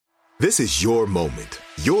This is your moment,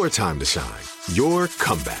 your time to shine, your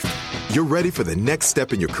comeback. You're ready for the next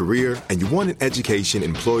step in your career, and you want an education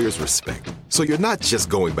employers respect. So you're not just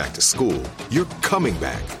going back to school, you're coming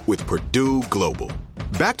back with Purdue Global.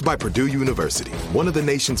 Backed by Purdue University, one of the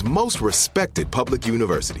nation's most respected public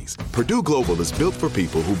universities, Purdue Global is built for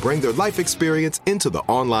people who bring their life experience into the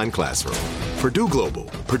online classroom. Purdue Global,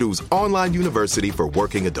 Purdue's online university for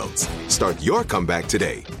working adults. Start your comeback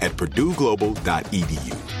today at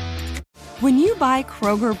purdueglobal.edu. When you buy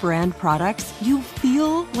Kroger brand products, you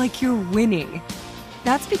feel like you're winning.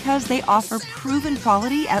 That's because they offer proven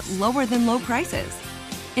quality at lower than low prices.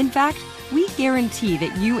 In fact, we guarantee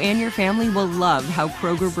that you and your family will love how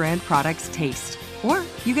Kroger brand products taste, or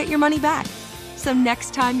you get your money back. So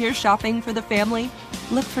next time you're shopping for the family,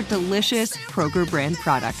 look for delicious Kroger brand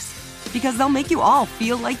products, because they'll make you all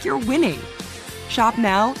feel like you're winning. Shop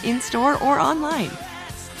now, in-store, or online.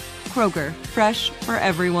 Kroger, fresh for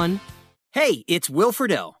everyone. Hey, it's Will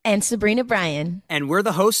Friedle. And Sabrina Bryan. And we're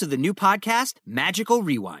the hosts of the new podcast, Magical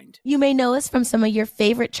Rewind. You may know us from some of your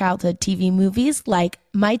favorite childhood TV movies like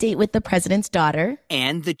My Date with the President's Daughter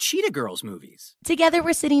and the Cheetah Girls movies. Together,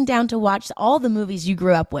 we're sitting down to watch all the movies you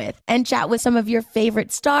grew up with and chat with some of your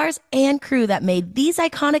favorite stars and crew that made these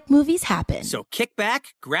iconic movies happen. So kick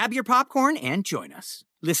back, grab your popcorn, and join us.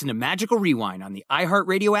 Listen to Magical Rewind on the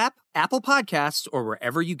iHeartRadio app, Apple Podcasts, or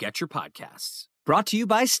wherever you get your podcasts. Brought to you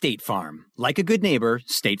by State Farm. Like a good neighbor,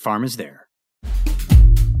 State Farm is there.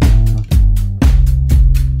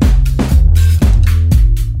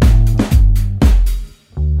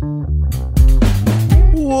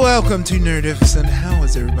 Welcome to Nerdificent. How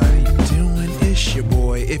is everybody doing? It's your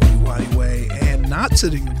boy, Ippy Waddy Way, and not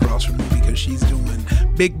sitting across from me because she's doing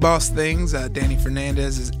big boss things. Danny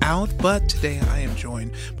Fernandez is out, but today I am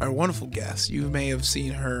joined by a wonderful guest. You may have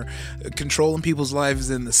seen her controlling people's lives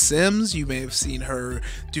in The Sims. You may have seen her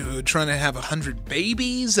trying to have 100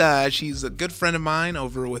 babies. She's a good friend of mine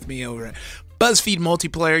over with me over at BuzzFeed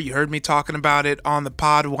Multiplayer. You heard me talking about it on the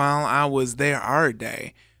pod while I was there our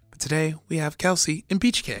day. But today we have Kelsey and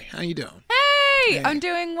Peach K. How you doing? Hey, I'm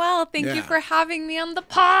doing well. Thank you for having me on the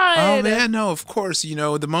pod. Oh, man, no, of course. You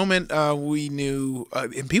know, the moment we knew,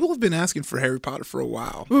 and people have been asking for Harry Potter for a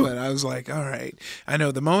while, but I was like, all right. I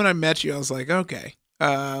know, the moment I met you, I was like, okay.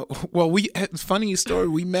 Well, funny story,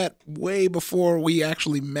 we met way before we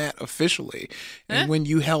actually met officially. And when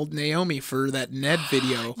you held Naomi for that Ned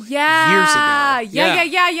video years ago. Yeah.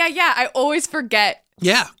 I always forget.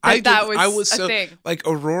 Yeah, I was so, a thing. Like,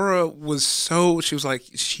 Aurora was so, she was like,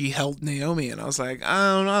 she held Naomi, and I was like,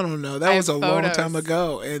 I don't know. That was a long time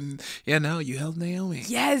ago. And yeah, no, you held Naomi.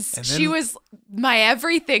 Yes, then, she was my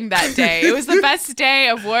everything that day. It was the best day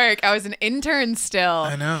of work. I was an intern still.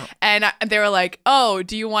 I know. And they were like, oh,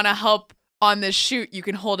 do you want to help on this shoot? You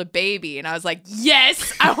can hold a baby. And I was like,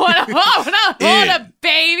 yes, I want to hold a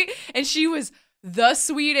baby. And she was the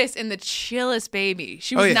sweetest and the chillest baby.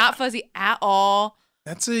 She was not fuzzy at all.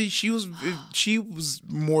 She was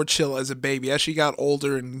more chill as a baby. As she got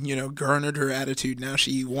older and, garnered her attitude, now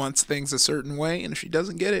she wants things a certain way, and if she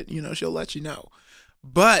doesn't get it, she'll let you know.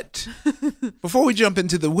 But before we jump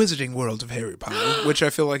into the wizarding world of Harry Potter, which I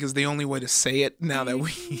feel like is the only way to say it now that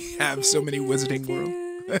we have so many wizarding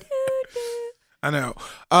worlds. I know.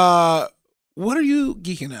 What are you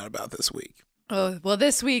geeking out about this week? Oh, well,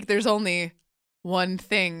 this week there's only one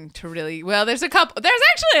thing to really, there's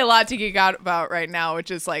actually a lot to geek out about right now, which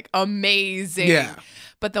is like amazing. Yeah.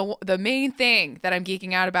 But the main thing that I'm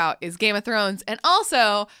geeking out about is Game of Thrones, and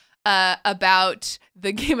also about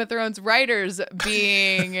the Game of Thrones writers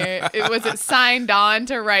being signed on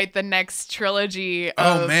to write the next trilogy.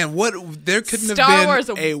 Oh man, there couldn't have been Star Wars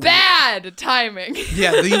bad timing.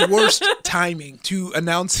 Yeah, the worst timing to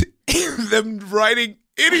announce them writing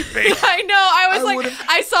anything. I know.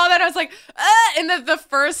 I saw that. I was like, and the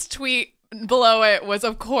first tweet below it was,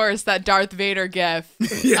 of course, that Darth Vader gif.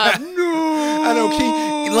 Yeah. No. I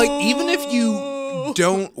know. Like, even if you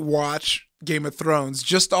don't watch Game of Thrones,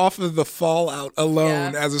 just off of the fallout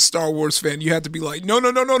alone, as a Star Wars fan, you have to be like, no,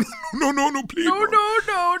 please.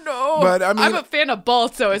 No. But I mean, I'm a fan of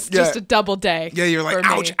both, so it's just a double day. Yeah, you're like,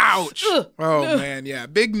 ouch. Oh man, yeah.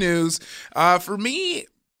 Big news. For me,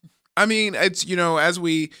 I mean, it's, as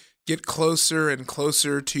we get closer and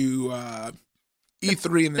closer to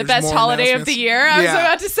E3 and the best holiday of the year, I was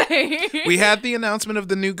about to say. We had the announcement of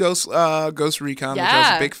the new Ghost Recon, which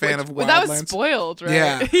I was a big fan of. Wildlands. That was spoiled, right?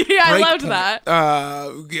 Yeah, I loved that.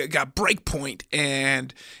 Got Breakpoint,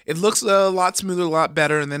 and it looks a lot smoother, a lot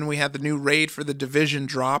better. And then we had the new raid for the Division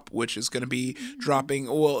drop, which is going to be dropping.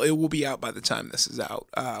 Well, it will be out by the time this is out,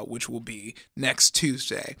 which will be next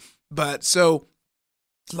Tuesday. But so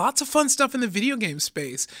lots of fun stuff in the video game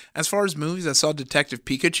space. As far as movies, I saw Detective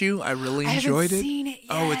Pikachu. I really enjoyed it. I haven't seen it yet.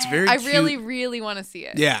 Oh, it's very I cute. really, really want to see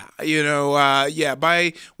it. Yeah,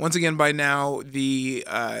 by now the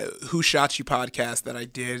Who Shot You podcast that I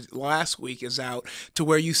did last week is out, to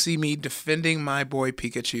where you see me defending my boy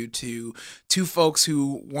Pikachu to two folks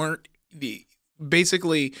who weren't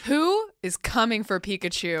basically Who is coming for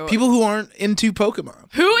Pikachu? people who aren't into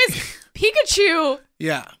Pokemon. Who is Pikachu?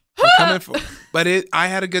 Yeah. I'm coming for it. But I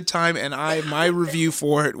had a good time, and my review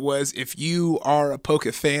for it was, if you are a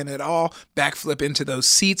Poke fan at all, backflip into those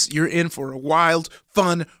seats. You're in for a wild,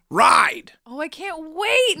 fun ride. Oh, I can't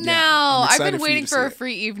wait now. I've been waiting for a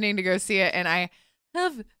free evening to go see it, and I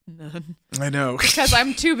have none. I know. Because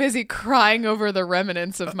I'm too busy crying over the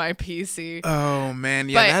remnants of my PC. Oh man,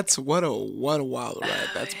 yeah, that's what a wild ride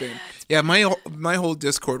that's been. Yeah, my whole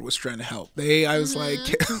Discord was trying to help. I was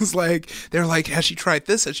like, they're like, has she tried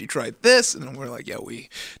this? Has she tried this? And we're like, yeah, we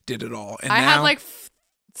did it all. And I had like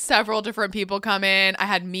several different people come in. I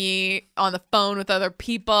had me on the phone with other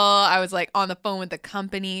people. I was like on the phone with the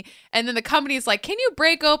company. And then the company's like, can you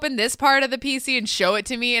break open this part of the PC and show it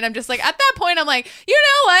to me? And I'm just like, at that point, I'm like, you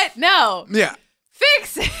know what? No. Yeah.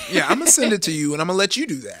 Fix it. Yeah, I'm going to send it to you and I'm going to let you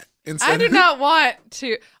do that. I do not want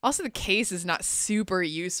to. Also, the case is not super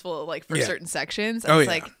useful, like for certain sections. I was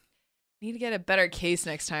like, need to get a better case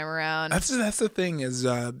next time around. That's the thing is,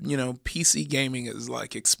 PC gaming is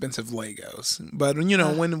like expensive Legos. But,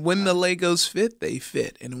 when the Legos fit, they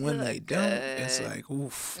fit. And when they don't, it's like,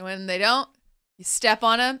 oof. When they don't, you step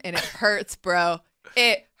on them and it hurts, bro.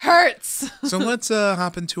 It hurts. So let's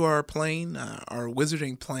hop into our plane, our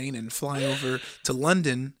wizarding plane, and fly over to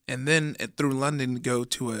London, and then through London go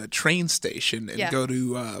to a train station and go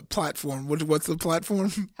to platform. What's the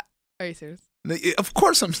platform? Are you serious? Of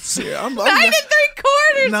course I'm serious. I'm 9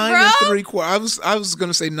 3/4, 9 bro. 3/4. I was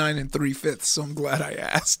gonna say 9 3/5. So I'm glad I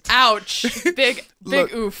asked. Ouch! Big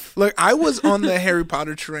oof. Look, I was on the Harry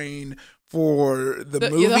Potter train for the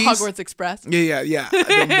movies. The Hogwarts Express. Yeah.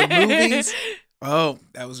 The movies. Oh,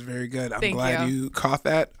 that was very good. I'm glad you caught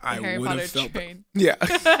that. I would have felt that. Yeah.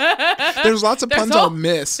 There's lots of puns I'll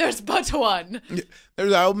miss. There's but one.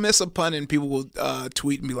 I'll miss a pun and people will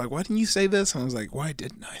tweet and be like, why didn't you say this? And I was like, why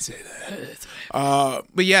didn't I say that?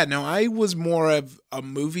 But yeah, no, I was more of a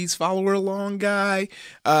movies follower along guy.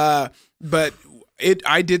 But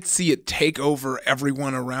I did see it take over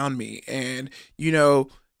everyone around me. And,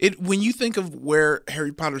 when you think of where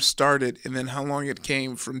Harry Potter started and then how long it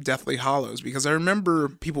came from Deathly Hallows, because I remember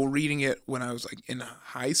people reading it when I was like in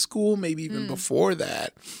high school, maybe even before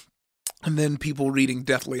that. And then people reading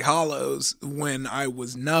Deathly Hallows when I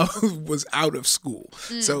was out of school.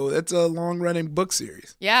 So that's a long running book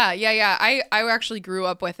series. Yeah. I actually grew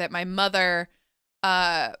up with it. My mother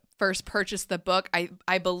first purchased the book,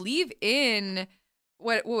 I believe in...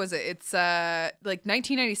 What was it? It's like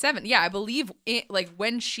 1997. Yeah, I believe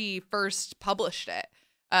when she first published it.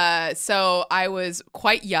 So I was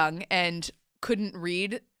quite young and couldn't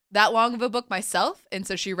read that long of a book myself, and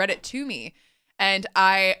so she read it to me. And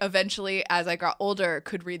I eventually, as I got older,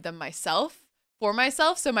 could read them for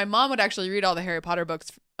myself. So my mom would actually read all the Harry Potter books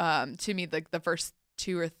to me, like the first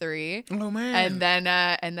 2 or 3. Oh man! And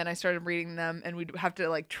then I started reading them, and we'd have to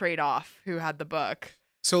like trade off who had the book.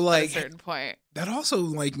 So like at a certain point. That also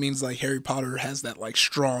like means like Harry Potter has that like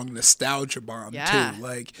strong nostalgia bond too.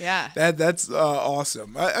 Like that's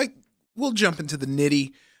awesome. We'll jump into the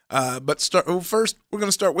nitty. But first, we're going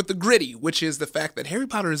to start with the gritty, which is the fact that Harry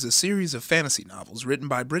Potter is a series of fantasy novels written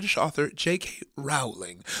by British author J.K.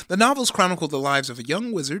 Rowling. The novels chronicle the lives of a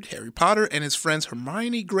young wizard, Harry Potter, and his friends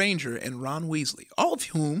Hermione Granger and Ron Weasley, all of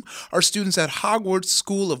whom are students at Hogwarts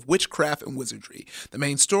School of Witchcraft and Wizardry. The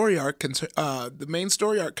main story arc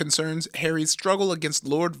concerns Harry's struggle against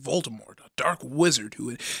Lord Voldemort, a dark wizard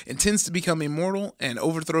who intends to become immortal and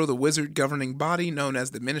overthrow the wizard governing body known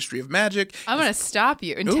as the Ministry of Magic. I'm going to stop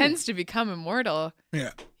you. Intends to become immortal.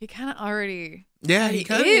 Yeah. He kind of already he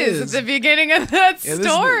kind of is at the beginning of that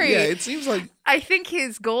story. It seems like... I think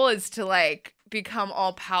his goal is to like become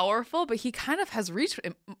all powerful, but he kind of has reached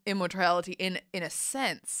immortality in a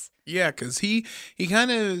sense. Yeah, because he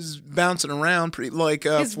kind of is bouncing around pretty like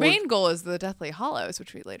his main goal is the Deathly Hallows,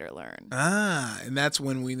 which we later learn. And that's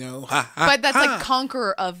when we know. But that's like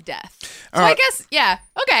conqueror of death. So I guess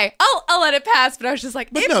okay, I'll let it pass. But I was just like,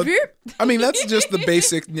 I mean that's just the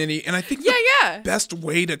basic nitty, and I think the best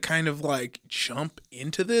way to kind of like jump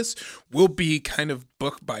into this will be kind of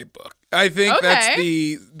book by book. I think that's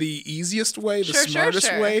the easiest way, the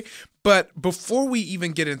smartest way. But before we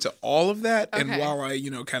even get into all of that, and while I,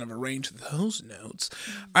 kind of arrange those notes,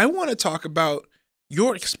 I want to talk about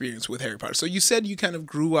your experience with Harry Potter. So you said you kind of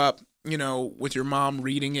grew up you know, with your mom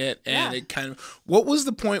reading it, and it kind of, what was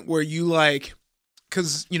the point where you like,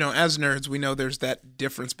 because, you know, as nerds, we know there's that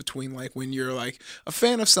difference between like when you're like a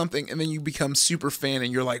fan of something and then you become super fan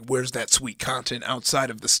and you're like, where's that sweet content outside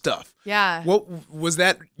of the stuff? Yeah. What was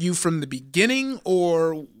that, you from the beginning,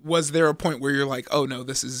 or was there a point where you're like, oh no,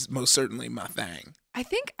 this is most certainly my thing? I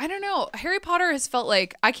think, I don't know. Harry Potter has felt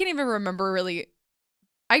like, I can't even remember really.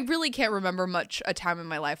 I really can't remember much a time in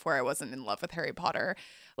my life where I wasn't in love with Harry Potter.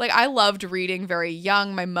 Like, I loved reading very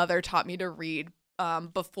young. My mother taught me to read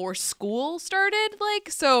before school started. Like,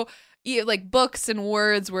 so like books and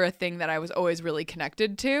words were a thing that I was always really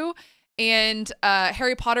connected to. And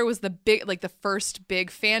Harry Potter was the first big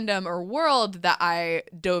fandom or world that I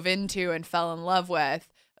dove into and fell in love with,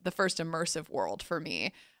 the first immersive world for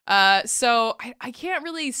me. So I can't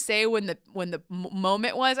really say when the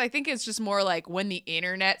moment was. I think it's just more like when the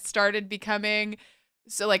internet started becoming,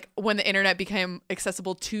 so like when the internet became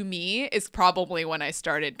accessible to me is probably when I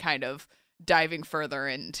started kind of diving further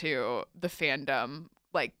into the fandom,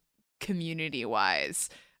 like community wise.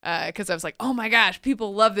 Because I was like, oh my gosh,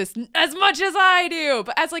 people love this as much as I do.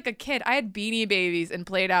 But as like a kid, I had Beanie Babies and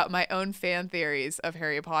played out my own fan theories of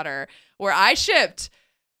Harry Potter, where I shipped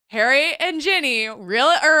Harry and Ginny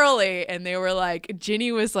real early, and they were like,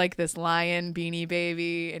 Ginny was like this lion Beanie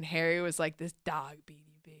Baby, and Harry was like this dog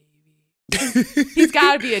Beanie Baby. He's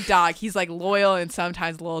got to be a dog. He's like loyal and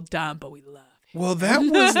sometimes a little dumb, but we love him. Well, that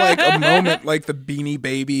was like a moment, like the Beanie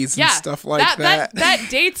Babies and stuff like that. That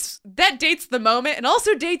dates the moment and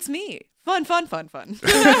also dates me. Fun.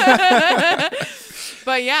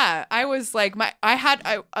 But yeah, I was like,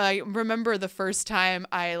 I remember the first time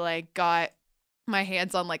I like got my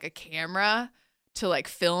hands on like a camera to like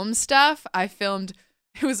film stuff. I filmed,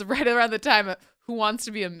 it was right around the time Who Wants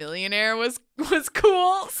to Be a Millionaire was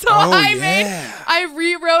cool. So I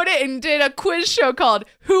rewrote it and did a quiz show called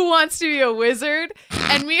Who Wants to Be a Wizard?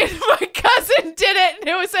 And me and my cousin did it, and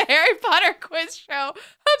it was a Harry Potter quiz show about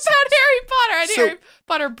Harry Potter. I had Harry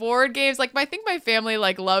Potter board games. Like, I think my family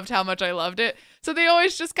like loved how much I loved it. So they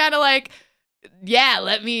always just kind of like, yeah,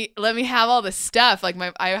 let me have all the stuff. Like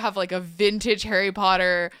I have like a vintage Harry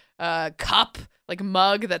Potter cup, like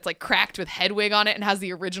mug that's like cracked with Hedwig on it and has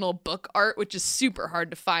the original book art, which is super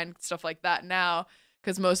hard to find stuff like that now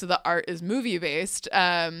because most of the art is movie based.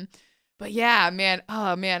 But yeah, man,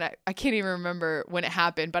 I can't even remember when it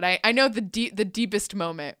happened, but I know the deepest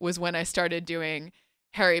moment was when I started doing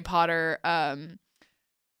Harry Potter online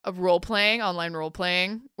role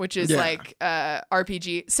playing, which is like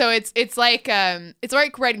RPG. So it's like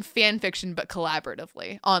writing fan fiction but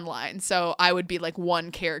collaboratively online. So I would be like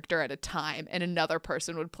one character at a time and another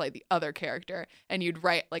person would play the other character and you'd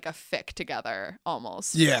write like a fic together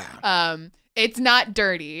almost. Yeah. It's not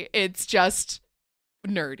dirty, it's just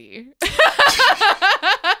nerdy.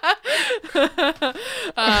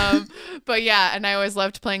 But yeah, and I always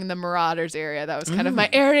loved playing the Marauders area. That was kind of my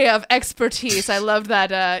area of expertise. I loved that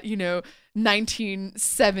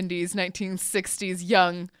 1970s,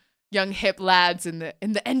 1960s young hip lads in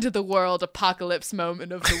the end of the world apocalypse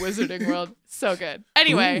moment of the wizarding world. So good.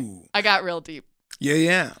 Anyway, I got real deep.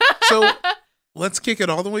 Yeah. So let's kick it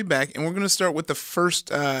all the way back, and we're going to start with the first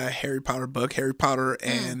Harry Potter book, Harry Potter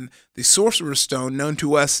and the Sorcerer's Stone, known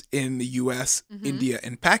to us in the U.S., India,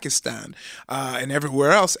 and Pakistan, and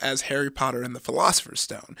everywhere else as Harry Potter and the Philosopher's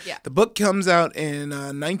Stone. Yeah. The book comes out in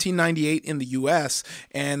 1998 in the U.S.,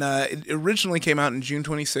 and it originally came out in June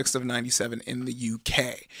 26th of 97 in the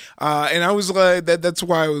U.K. And I was like, that's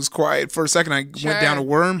why I was quiet for a second. I went down a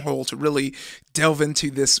wormhole to really delve into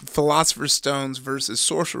this Philosopher's Stones versus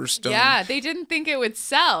Sorcerer's Stone. Yeah, they didn't think it would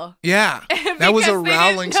sell. Yeah, that was a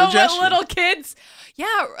Rowling suggestion. What little kids.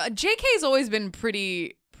 Yeah, JK's always been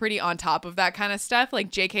pretty on top of that kind of stuff. Like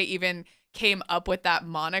JK even came up with that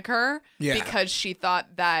moniker because she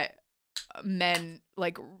thought that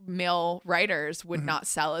male writers would not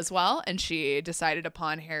sell as well, and she decided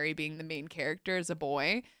upon Harry being the main character as a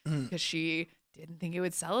boy because she didn't think it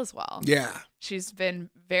would sell as well. Yeah. She's been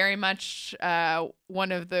very much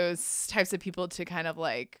one of those types of people to kind of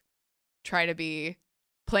like try to be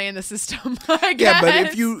playing the system, I guess. Yeah,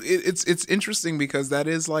 but it's interesting because that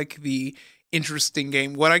is like the interesting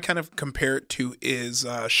game. What I kind of compare it to is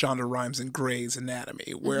Shonda Rhimes and Grey's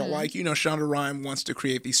Anatomy, where Shonda Rhimes wants to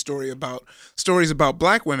create these stories about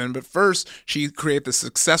black women, but first she created the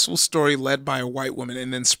successful story led by a white woman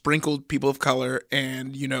and then sprinkled people of color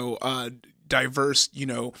and diverse,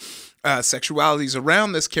 sexualities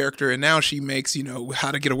around this character, and now she makes,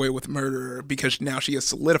 How to Get Away with Murder because now she has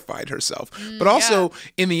solidified herself. But also,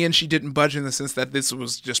 in the end, she didn't budge in the sense that this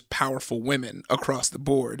was just powerful women across the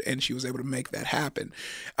board, and she was able to make that happen.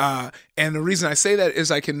 And the reason I say that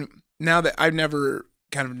is now that I've never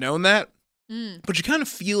kind of known that, but you kind of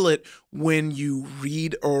feel it when you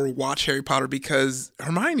read or watch Harry Potter because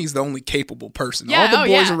Hermione's the only capable person. Yeah, all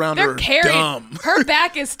the boys around her are dumb. Her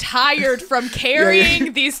back is tired from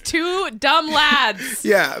carrying these two dumb lads.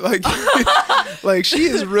 Yeah, like she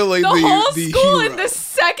is really the whole the school hero. In the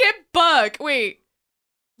second book. Wait,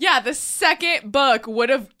 yeah, the second book would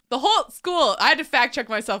have. The whole school, I had to fact check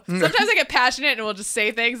myself. Sometimes I get passionate and will just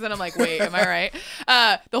say things and I'm like, wait, am I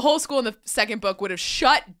right? The whole school in the second book would have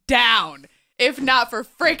shut down if not for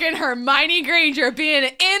freaking Hermione Granger being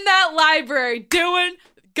in that library doing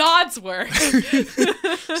God's work.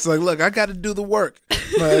 It's like, look, I got to do the work.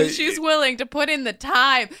 But she's willing to put in the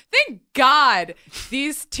time. Thank God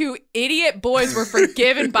these two idiot boys were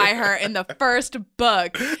forgiven by her in the first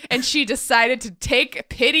book. And she decided to take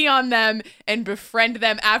pity on them and befriend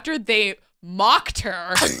them after they mocked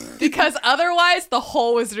her because otherwise the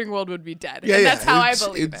whole Wizarding World would be dead. And that's how I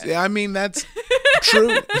believe it. I mean, that's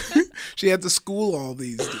true. She had to school all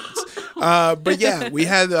these dudes. But yeah, we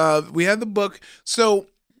had the book. So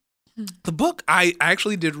the book, I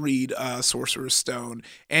actually did read Sorcerer's Stone.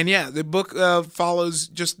 And yeah, the book follows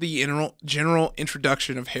just the general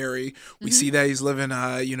introduction of Harry. We see that he's living,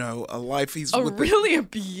 a life. He's really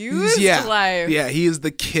abused life. Yeah, he is the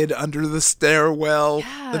kid under the stairwell,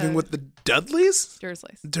 living with the Dudleys?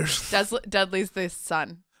 Dursleys. Dudley's the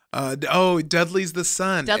son. Dudley's the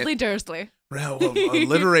son. Dudley Dursley.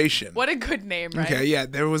 Alliteration. What a good name, right? Okay, yeah,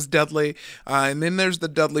 there was Dudley. And then there's the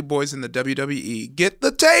Dudley boys in the WWE. Get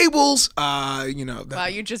the tables! Wow,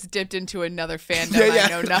 you just dipped into another fandom I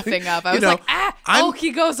know nothing of. I was like,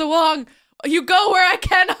 he goes along. You go where I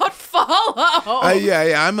cannot follow.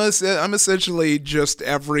 I'm essentially just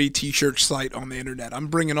every t-shirt site on the internet. I'm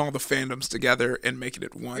bringing all the fandoms together and making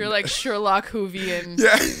it one. You're like Sherlock Hoovian.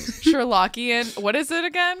 Yeah. Sherlockian. What is it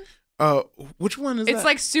again? Which one is that? It's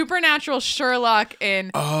like Supernatural Sherlock in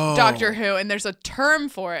Doctor Who, and there's a term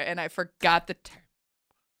for it, and I forgot the term.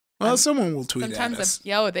 Well, someone will tweet at us.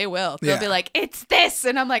 They will. They'll be like, it's this,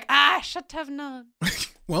 and I'm like, should have known.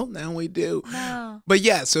 Well, now we do. No. But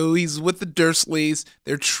yeah, so he's with the Dursleys.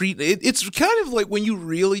 They're it's kind of like when you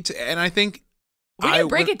really, and I think when you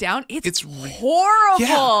break it down, it's horrible.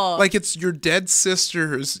 Yeah, like it's your dead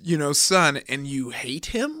sister's, son, and you hate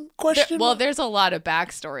him? There's a lot of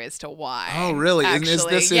backstory as to why. Oh, really? Actually. And is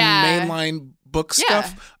this in mainline book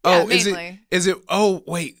stuff? Yeah, mainly. Is it? Oh,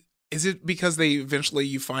 wait. Is it because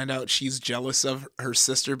you find out she's jealous of her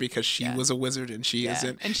sister because she was a wizard and she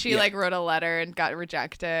isn't? And she wrote a letter and got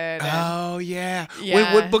rejected. Oh, yeah.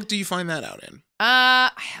 Wait, what book do you find that out in?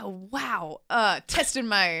 Wow. Testing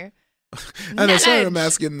my... I know, sorry, I'm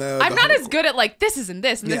asking I'm not as good at this isn't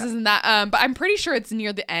this and this isn't that. But I'm pretty sure it's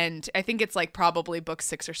near the end. I think it's probably book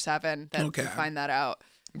 6 or 7 that you find that out.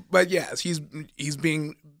 But yes, he's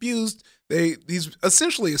being abused. He's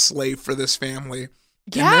essentially a slave for this family.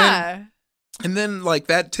 Yeah. And then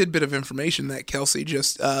that tidbit of information that Kelsey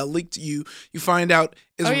just leaked to you find out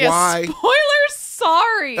is why. Spoilers,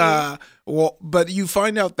 sorry. But you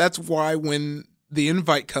find out that's why when the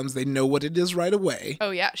invite comes, they know what it is right away.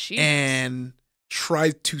 Oh yeah, and try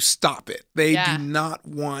to stop it. They do not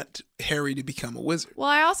want Harry to become a wizard. Well,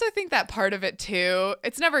 I also think that part of it too,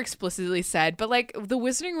 it's never explicitly said, but the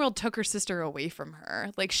Wizarding World took her sister away from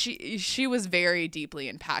her. She was very deeply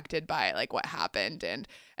impacted by what happened and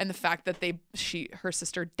the fact that her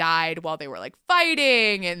sister died while they were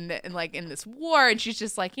fighting and in this war, and she's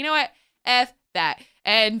just you know what? F that.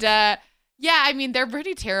 And I mean, they're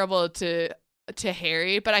pretty terrible to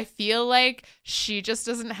Harry, but I feel like she just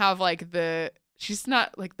doesn't have she's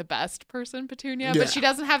not the best person, Petunia, but she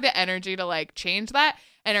doesn't have the energy to change that.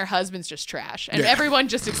 And her husband's just trash. And everyone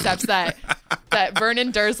just accepts that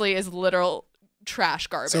Vernon Dursley is literal trash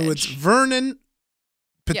garbage. So it's Vernon,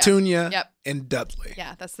 Petunia, and Dudley.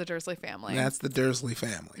 Yeah, that's the Dursley family. That's the Dursley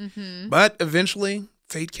family. Mm-hmm. But eventually,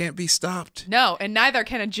 fate can't be stopped. No, and neither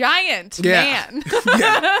can a giant man.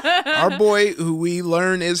 Our boy, who we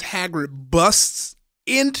learn is Hagrid, busts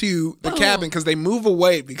into the cabin because they move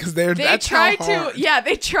away because they try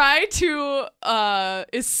to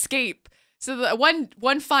escape. So the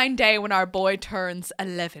one fine day when our boy turns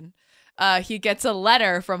 11, he gets a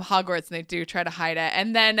letter from Hogwarts and they do try to hide it.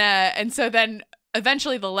 And then so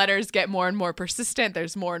eventually the letters get more and more persistent.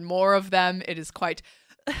 There's more and more of them. It is quite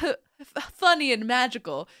funny and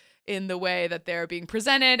magical in the way that they're being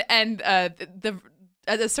presented. And at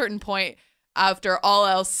a certain point, after all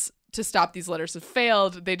else to stop these letters have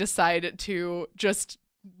failed, they decide to just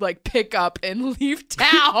like pick up and leave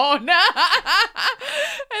town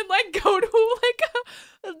and like go to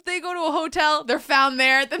they go to a hotel, they're found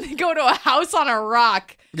there, then they go to a house on a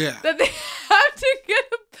rock. Yeah. That they have to get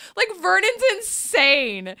like Vernon's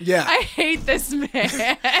insane. Yeah. I hate this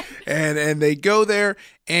man. and they go there,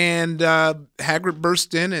 and Hagrid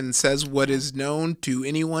bursts in and says what is known to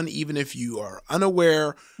anyone, even if you are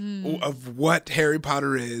unaware of what Harry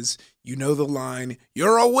Potter is. You know the line,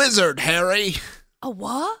 "You're a wizard, Harry." A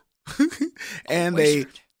what? And they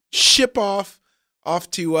ship off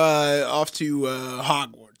to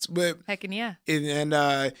Hogwarts. But heckin' yeah.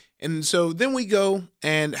 And so then we go,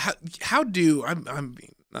 and how do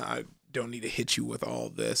I don't need to hit you with all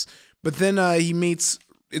this, but then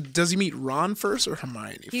does he meet Ron first or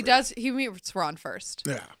Hermione first? He meets Ron first.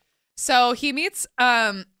 Yeah. So he meets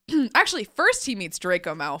actually first he meets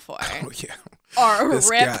Draco Malfoy. Oh yeah. Or this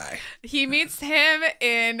Rip. guy. He meets him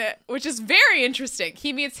which is very interesting.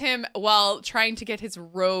 He meets him while trying to get his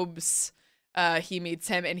robes. He meets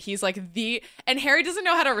him, and he's like and Harry doesn't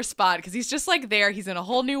know how to respond because he's just like there. He's in a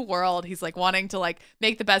whole new world. He's like wanting to like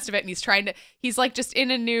make the best of it, and he's like just in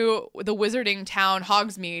the wizarding town,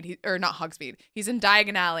 Hogsmeade, or not Hogsmeade. He's in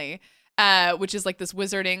Diagon Alley, which is like this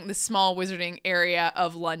small wizarding area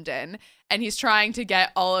of London. And he's trying to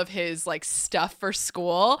get all of his like stuff for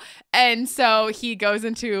school. And so he goes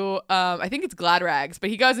into, I think it's Glad Rags, but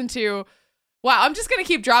he goes into, wow, I'm just going to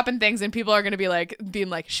keep dropping things and people are going to be like, being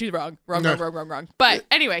like, she's wrong. But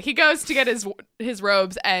anyway, he goes to get his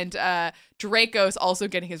robes, and Draco's also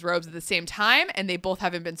getting his robes at the same time. And they both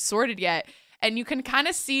haven't been sorted yet. And you can kind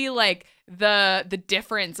of see like the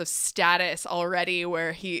difference of status already,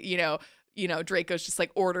 where he, Draco's just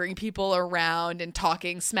like ordering people around and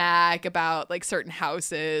talking smack about like certain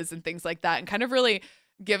houses and things like that, and kind of really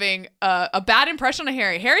giving a bad impression on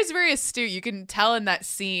Harry. Harry's very astute. You can tell in that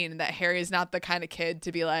scene that Harry is not the kind of kid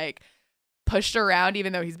to be like pushed around,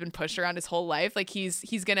 even though he's been pushed around his whole life. Like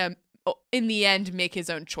he's gonna in the end make his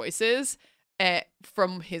own choices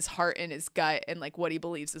from his heart and his gut, and like what he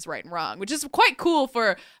believes is right and wrong, which is quite cool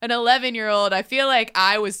for an 11-year-old. I feel like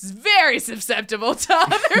I was very susceptible to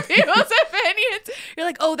other people's opinions. You're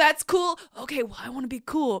like, oh, that's cool. Okay, well, I want to be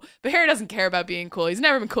cool. But Harry doesn't care about being cool. He's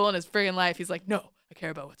never been cool in his friggin' life. He's like, no, I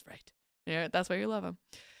care about what's right. Yeah, that's why you love him.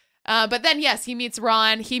 But then, yes, he meets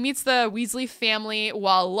Ron. He meets the Weasley family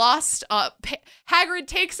while lost. Hagrid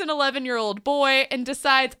takes an 11-year-old boy and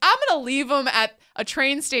decides, I'm going to leave him at a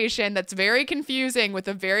train station that's very confusing with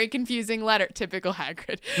a very confusing letter. Typical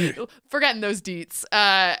Hagrid. Forgetting those deets.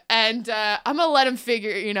 And I'm going to let him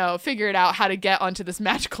figure it out how to get onto this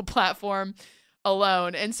magical platform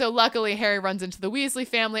alone. And so luckily, Harry runs into the Weasley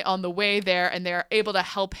family on the way there, and they're able to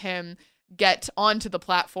help him get onto the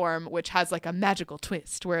platform, which has like a magical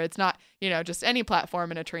twist where it's not, just any platform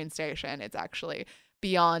in a train station. It's actually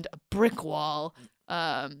beyond a brick wall.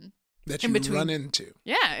 That you run into.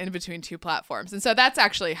 Yeah, in between two platforms. And so that's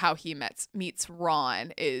actually how he meets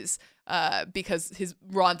Ron, is because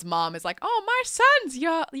Ron's mom is like, oh, my son's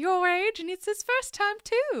your age and it's his first time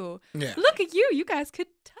too. Yeah. Look at you guys could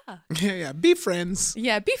talk. Yeah, be friends.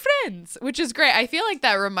 Yeah, be friends, which is great. I feel like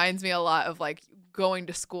that reminds me a lot of like going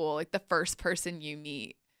to school, like the first person you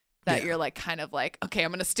meet that you're like kind of like, okay,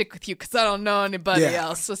 I'm going to stick with you because I don't know anybody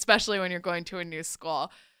else, especially when you're going to a new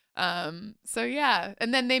school. So yeah,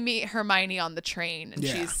 and then they meet Hermione on the train, and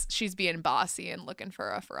she's being bossy and looking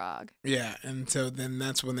for a frog. Yeah, and so then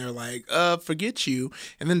that's when they're like, forget you.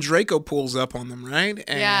 And then Draco pulls up on them, right?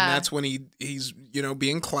 And that's when he's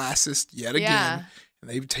being classist yet again.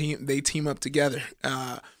 And they team up together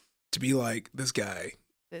to be like, this guy,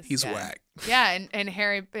 he's whack. Yeah, and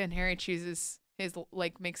Harry chooses his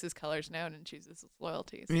makes his colors known and chooses his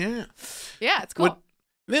loyalties. Yeah. Yeah, it's cool.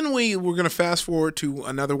 Then we're going to fast forward to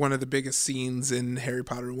another one of the biggest scenes in Harry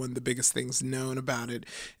Potter. One of the biggest things known about it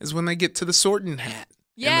is when they get to the Sorting Hat.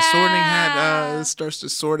 Yeah. And the Sorting Hat starts to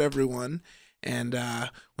sort everyone. And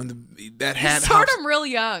when that hat sort them real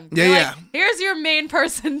young. Yeah, like, here's your main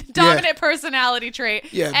dominant personality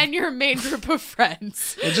trait, and your main group of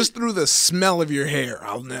friends. And just through the smell of your hair,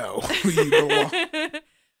 I'll know who you belong.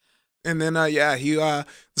 And then, the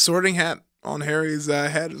Sorting Hat on Harry's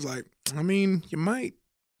head is like, I mean, you might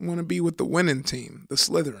want to be with the winning team, the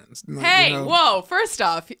Slytherins. Hey, whoa! First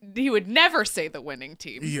off, he would never say the winning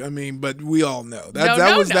team. Yeah, I mean, but we all know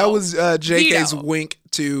that was JK's wink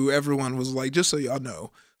to everyone. Was like, just so y'all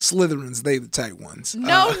know, Slytherins, they the tight ones.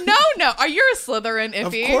 No. Are you a Slytherin,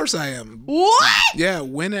 Iffy? Of course I am. What? Yeah,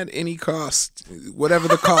 win at any cost, whatever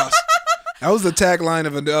the cost. That was the tagline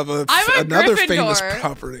of another famous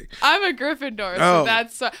property. I'm a Gryffindor, so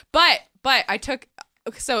that's. But But I took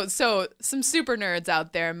so some super nerds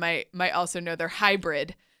out there might also know their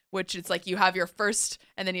hybrid, which it's like you have your first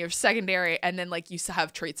and then your secondary, and then like you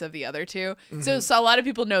have traits of the other two. Mm-hmm. So a lot of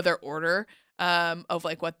people know their order of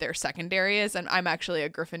like what their secondary is, and I'm actually a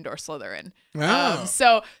Gryffindor Slytherin. Oh.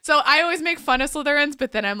 So I always make fun of Slytherins,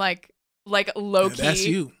 but then I'm like low key. That's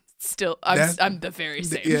you. Still, I'm the very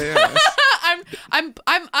same. Yeah. I'm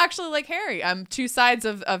actually like Harry. I'm two sides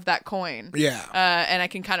of that coin. Yeah. And I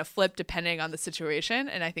can kind of flip depending on the situation,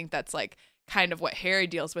 and I think that's like kind of what Harry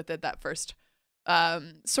deals with at that first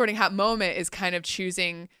Sorting Hat moment is kind of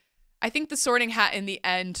choosing. I think the Sorting Hat in the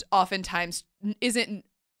end oftentimes isn't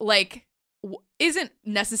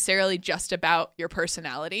necessarily just about your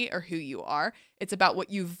personality or who you are. It's about what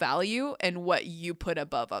you value and what you put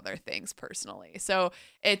above other things personally. So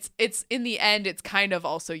it's in the end, it's kind of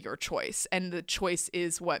also your choice, and the choice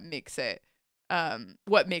is what makes it,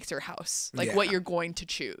 what makes your house, like what you're going to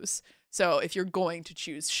choose. So if you're going to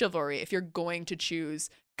choose chivalry, if you're going to choose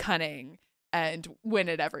cunning and win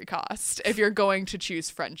at every cost, if you're going to choose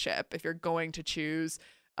friendship, if you're going to choose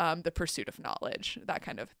the pursuit of knowledge, that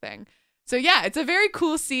kind of thing. So yeah, it's a very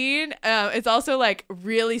cool scene. It's also like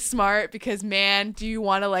really smart because, man, do you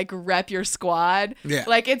want to like rep your squad? Yeah.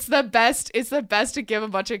 Like it's the best to give a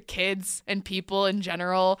bunch of kids and people in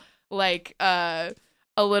general like a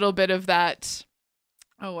little bit of that.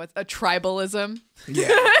 Oh, what's a tribalism? Yeah.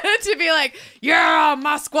 To be like, yeah,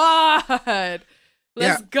 my squad.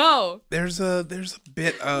 Let's go. There's a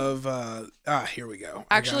bit of here we go.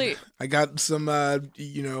 Actually, I got some I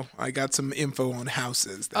got some info on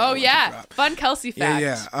houses. Oh yeah, fun Kelsey fact.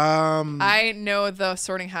 Yeah. I know the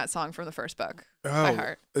Sorting Hat song from the first book by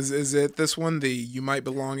heart. Is it this one? The "You Might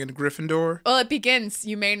Belong in Gryffindor"? Well, it begins.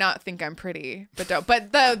 You may not think I'm pretty, but don't. But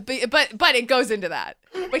it goes into that.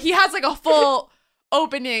 But he has like a full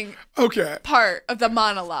opening part of the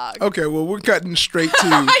monologue. Okay, well, we're cutting straight to...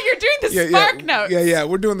 You're doing the Spark Notes. Yeah,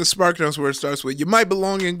 we're doing the Spark Notes where it starts with, "You might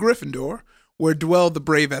belong in Gryffindor, where dwell the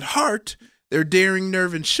brave at heart. Their daring,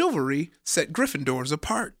 nerve, and chivalry set Gryffindors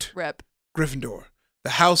apart." Rip. Gryffindor.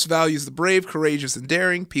 The house values the brave, courageous, and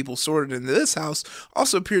daring. People sorted into this house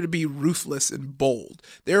also appear to be ruthless and bold.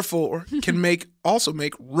 Therefore, can also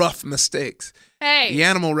make rough mistakes. Hey. The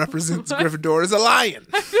animal represents Gryffindor as a lion.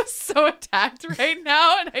 I'm just so attacked right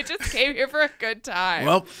now, and I just came here for a good time.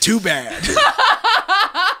 Well, too bad.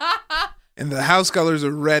 And the house colors are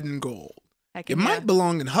red and gold. It might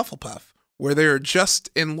belong in Hufflepuff, where they are just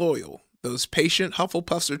and loyal. Those patient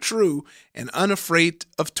Hufflepuffs are true and unafraid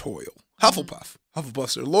of toil. Hufflepuff.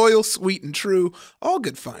 Hufflepuffs are loyal, sweet, and true. All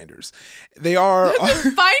good finders. They are...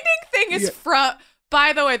 The finding thing is from...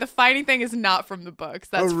 By the way, the finding thing is not from the books.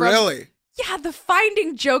 That's really? Yeah, the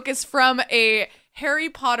finding joke is from a Harry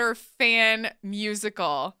Potter fan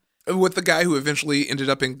musical. With the guy who eventually ended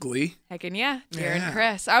up in Glee? Heckin' yeah, Darren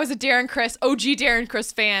Criss. I was a Darren Criss, OG Darren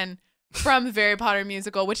Criss fan from the Harry Potter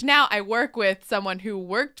musical, which now I work with someone who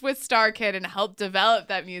worked with Star Kid and helped develop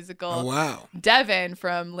that musical. Oh, wow. Devin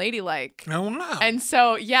from Ladylike. Oh, wow. And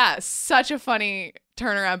so, yeah, such a funny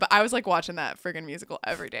turnaround. But I was like watching that friggin' musical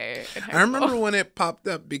every day in high school. I remember when it popped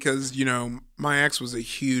up because, my ex was a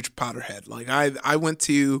huge Potterhead. Like, I went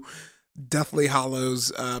to Deathly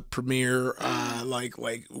Hallows premiere, like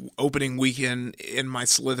opening weekend in my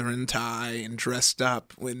Slytherin tie and dressed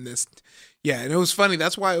up when this... Yeah, and it was funny.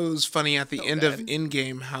 That's why it was funny at the end of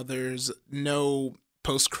Endgame how there's no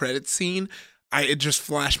post-credit scene. It just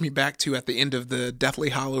flashed me back to at the end of the Deathly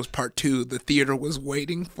Hallows Part 2, the theater was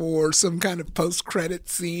waiting for some kind of post-credit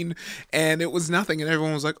scene, and it was nothing, and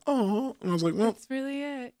everyone was like, oh. And I was like, well. That's really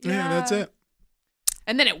it. Yeah, that's it.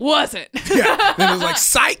 And then it wasn't. Yeah, then it was like,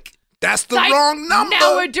 psych, that's the wrong number.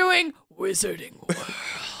 Now we're doing Wizarding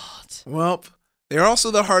World. Well, they are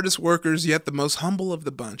also the hardest workers, yet the most humble of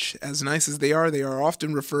the bunch. As nice as they are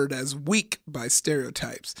often referred as weak by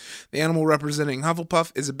stereotypes. The animal representing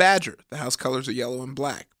Hufflepuff is a badger. The house colors are yellow and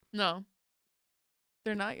black. No.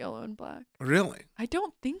 They're not yellow and black. Really? I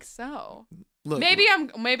don't think so. Look, maybe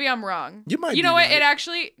I'm wrong. You might. You know what? Right. It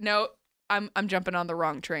actually I'm jumping on the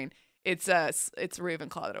wrong train. It's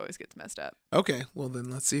Ravenclaw that always gets messed up. Okay, well then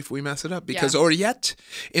let's see if we mess it up. Because or yet,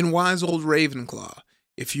 in wise old Ravenclaw,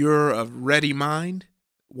 if you're of ready mind,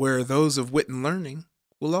 where those of wit and learning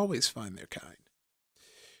will always find their kind.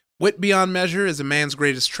 Wit beyond measure is a man's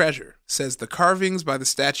greatest treasure, says the carvings by the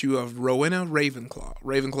statue of Rowena Ravenclaw.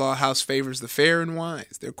 Ravenclaw house favors the fair and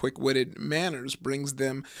wise. Their quick-witted manners brings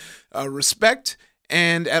them respect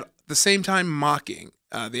and at the same time mocking.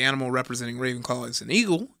 The animal representing Ravenclaw is an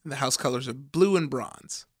eagle, and the house colors are blue and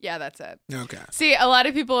bronze. Yeah, that's it. Okay. See, a lot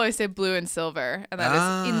of people always say blue and silver, and that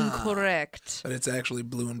is incorrect. But it's actually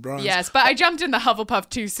blue and bronze. Yes, but I jumped in the Hufflepuff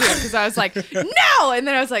too soon because I was like, no! And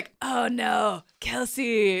then I was like, oh no,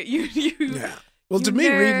 Kelsey, you. Yeah. Well, to me,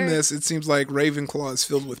 reading this, it seems like Ravenclaw is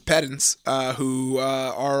filled with pedants who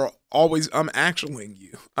are always actuallying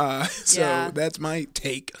you. So that's my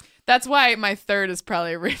take. That's why my third is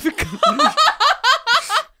probably Ravenclaw.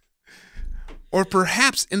 Or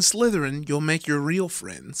perhaps in Slytherin, you'll make your real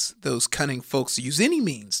friends. Those cunning folks use any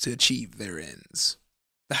means to achieve their ends.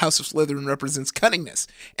 The House of Slytherin represents cunningness,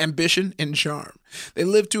 ambition, and charm. They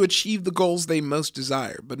live to achieve the goals they most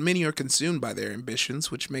desire, but many are consumed by their ambitions,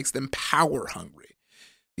 which makes them power-hungry.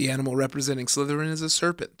 The animal representing Slytherin is a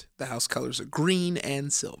serpent. The house colors are green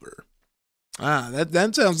and silver.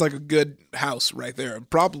 That sounds like a good house right there.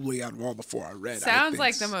 Probably out of all the four I read. Sounds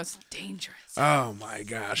like the most dangerous. Oh, my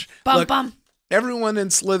gosh. Bum. Everyone in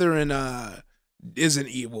Slytherin isn't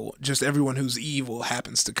evil. Just everyone who's evil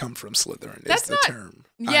happens to come from Slytherin. That's the term.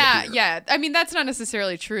 Yeah. I mean, that's not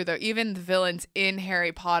necessarily true, though. Even the villains in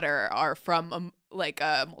Harry Potter are from a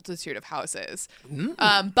multitude of houses.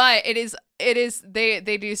 But it is. They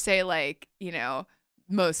do say it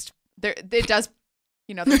does.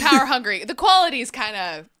 The power hungry. The qualities kind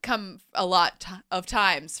of come a lot of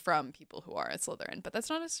times from people who are at Slytherin, but that's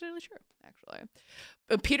not necessarily true, actually.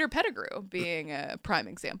 Peter Pettigrew being a prime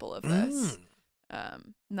example of this.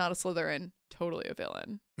 Not a Slytherin, totally a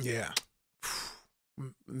villain. Yeah.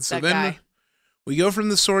 So then we go from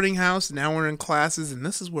the sorting house. Now we're in classes, and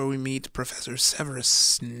this is where we meet Professor Severus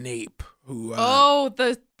Snape, who.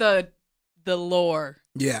 The lore.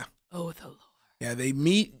 Yeah. Oh, the lore. Yeah, they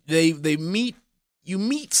meet. You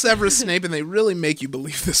meet Severus Snape, and they really make you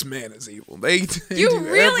believe this man is evil. He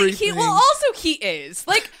is.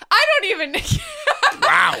 I don't even.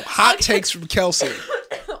 Wow, hot takes from Kelsey.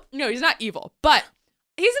 No, he's not evil, but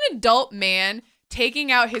he's an adult man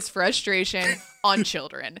taking out his frustration on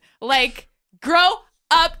children. Grow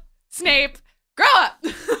up, Snape. Grow up.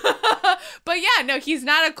 But yeah, no, he's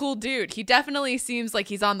not a cool dude. He definitely seems like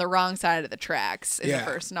he's on the wrong side of the tracks in the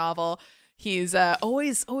first novel. He's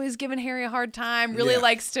always giving Harry a hard time. Really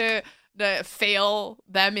likes to fail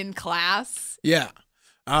them in class. Yeah.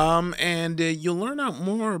 And you'll learn out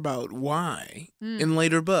more about why in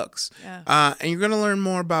later books. Yeah. And you're going to learn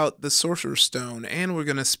more about the Sorcerer's Stone, and we're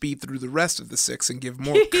going to speed through the rest of the 6 and give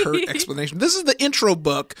more curt explanation. This is the intro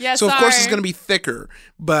book, so of course it's going to be thicker.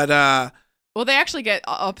 But well, they actually get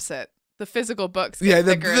opposite. The physical books get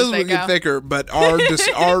thicker as they go. Get thicker, but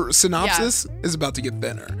our synopsis is about to get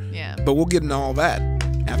thinner. Yeah. But we'll get into all that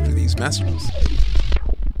after these messages.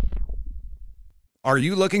 Are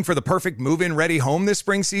you looking for the perfect move-in ready home this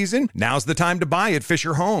spring season? Now's the time to buy at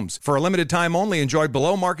Fisher Homes. For a limited time only, enjoy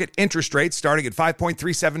below-market interest rates starting at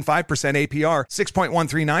 5.375% APR,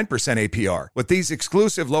 6.139% APR. With these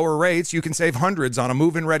exclusive lower rates, you can save hundreds on a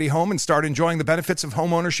move-in ready home and start enjoying the benefits of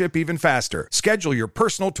home ownership even faster. Schedule your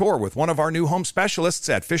personal tour with one of our new home specialists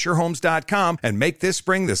at FisherHomes.com and make this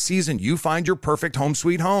spring the season you find your perfect home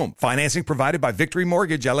sweet home. Financing provided by Victory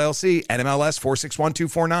Mortgage, LLC, NMLS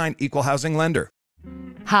 461249, Equal Housing Lender.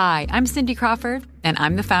 Hi, I'm Cindy Crawford, and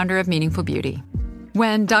I'm the founder of Meaningful Beauty.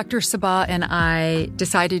 When Dr. Sabah and I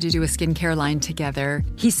decided to do a skincare line together,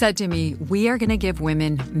 he said to me, we are going to give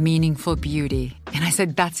women meaningful beauty. And I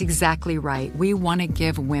said, that's exactly right. We want to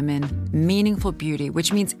give women meaningful beauty,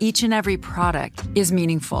 which means each and every product is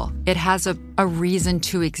meaningful. It has a reason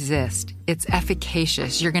to exist. It's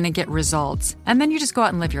efficacious. You're going to get results. And then you just go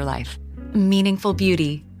out and live your life. Meaningful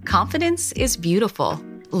Beauty. Confidence is beautiful.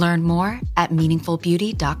 Learn more at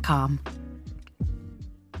meaningfulbeauty.com.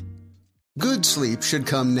 Good sleep should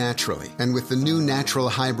come naturally, and with the new Natural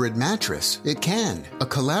Hybrid mattress, it can. A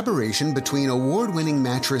collaboration between award-winning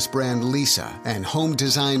mattress brand Leesa and home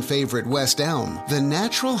design favorite West Elm, the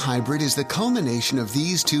Natural Hybrid is the culmination of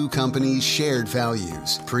these two companies' shared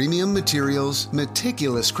values: premium materials,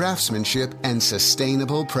 meticulous craftsmanship, and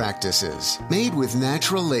sustainable practices. Made with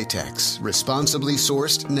natural latex, responsibly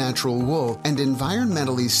sourced natural wool, and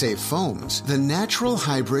environmentally safe foams, the Natural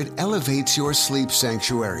Hybrid elevates your sleep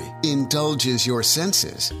sanctuary, indulges your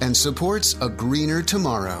senses, and supports a greener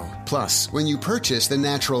tomorrow. Plus, when you purchase the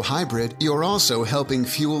Natural Hybrid, you're also helping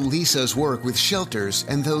fuel Leesa's work with shelters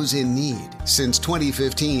and those in need. Since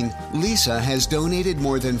 2015, Leesa has donated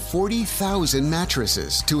more than 40,000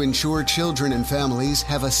 mattresses to ensure children and families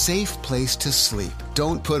have a safe place to sleep.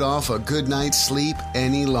 Don't put off a good night's sleep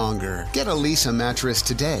any longer. Get a Leesa mattress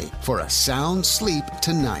today for a sound sleep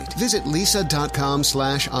tonight. Visit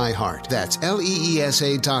leesa.com/iHeart. That's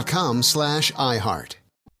LEESA.com/iHeart.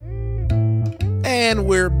 And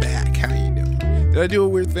we're back. How you doing? Did I do a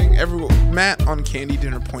weird thing? Matt on Candy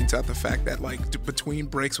Dinner points out the fact that, like, between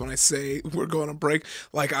breaks, when I say we're going on break,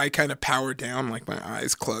 like, I kind of power down, like, my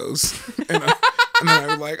eyes close. and then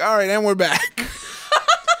I'm like, all right, and we're back.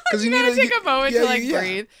 Because you gotta take a moment to, like,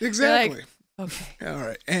 breathe. Exactly. Like, okay. All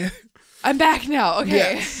right. And I'm back now. Okay.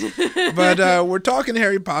 Yes. But we're talking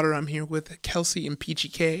Harry Potter. I'm here with Kelsey and Peachy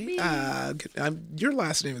K. Your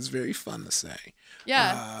last name is very fun to say.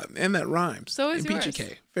 Yeah. And that rhymes. So is and yours. Peachy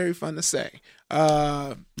K. Very fun to say.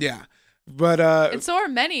 Yeah. But and so are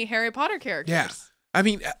many Harry Potter characters. Yeah. I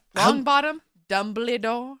mean, Longbottom,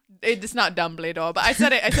 Dumbledore. It's not Dumbledore, but I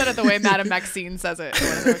said it the way Madame Maxine says it.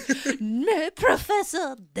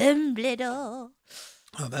 Professor Dumbledore.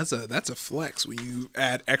 Oh, that's a flex when you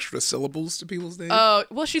add extra syllables to people's names. Oh,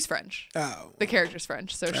 well, she's French. Oh. The character's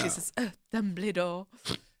French, so she says Dumbledore.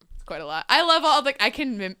 It's quite a lot. I love all I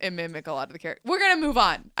can mimic a lot of the characters. We're gonna move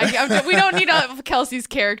on. We don't need all of Kelsey's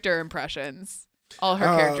character impressions. All her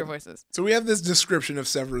character voices. So we have this description of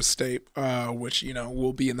Severus Snape, which,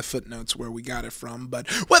 will be in the footnotes where we got it from. But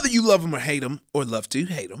whether you love him or hate him, or love to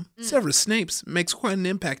hate him, Severus Snape makes quite an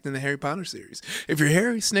impact in the Harry Potter series. If you're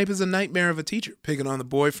Harry, Snape is a nightmare of a teacher, picking on the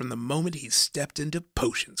boy from the moment he stepped into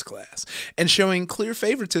potions class, and showing clear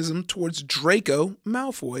favoritism towards Draco,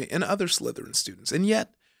 Malfoy, and other Slytherin students. And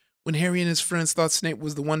yet, when Harry and his friends thought Snape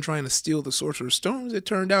was the one trying to steal the Sorcerer's Stones, it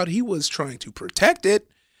turned out he was trying to protect it.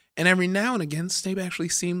 And every now and again, Snape actually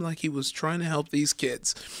seemed like he was trying to help these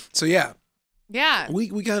kids. So, yeah. Yeah. We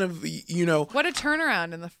kind of, What a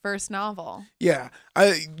turnaround in the first novel. Yeah.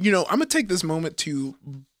 I'm going to take this moment to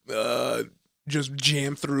just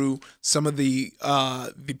jam through some of the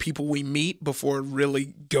people we meet before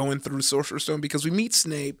really going through Sorcerer's Stone, because we meet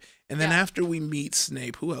Snape. And then after we meet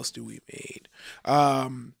Snape, who else do we meet?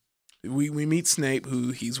 We meet Snape,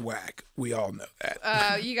 who he's whack. We all know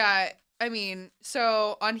that. You got...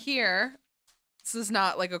 so on here, this is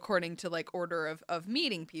not like according to like order of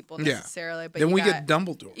meeting people necessarily, but then we get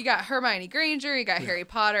Dumbledore. You got Hermione Granger, you got Harry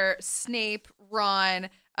Potter, Snape,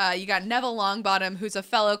 Ron, you got Neville Longbottom, who's a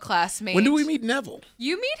fellow classmate. When do we meet Neville?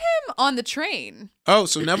 You meet him on the train. Oh,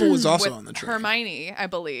 so Neville was also on the train. Hermione, I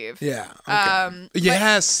believe. Yeah. Okay.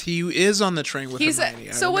 Yes, he is on the train with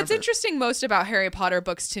Hermione. So what's interesting most about Harry Potter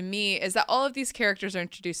books to me is that all of these characters are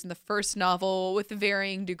introduced in the first novel with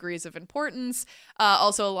varying degrees of importance.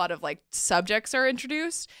 Also, a lot of like subjects are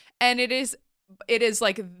introduced, and it is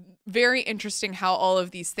like very interesting how all of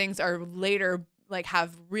these things are later like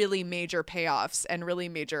have really major payoffs and really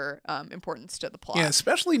major importance to the plot. Yeah,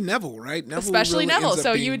 especially Neville, right? Especially really Neville. Ends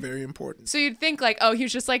up so being very important. So you'd think like, oh,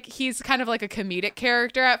 he's kind of like a comedic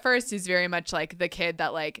character at first. He's very much like the kid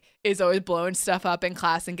that like is always blowing stuff up in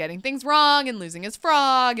class and getting things wrong and losing his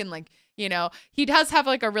frog, and like, he does have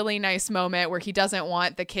like a really nice moment where he doesn't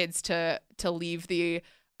want the kids to leave the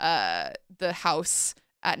house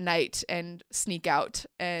at night and sneak out,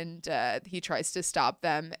 and he tries to stop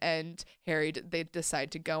them, and they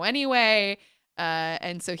decide to go anyway,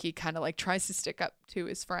 and so he kind of like tries to stick up to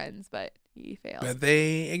his friends, but he fails. But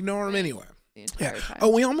they ignore him anyway. The entire time. Oh,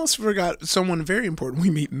 we almost forgot someone very important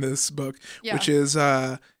we meet in this book, which is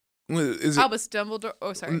Albus Dumbledore.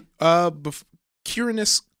 Oh, sorry.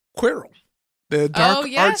 Quirinus Quirrell, the dark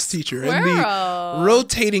arts teacher, and the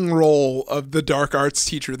rotating role of the dark arts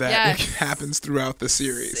teacher that happens throughout the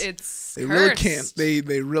series. They really can't. They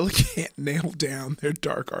really can't nail down their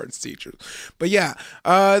dark arts teachers. But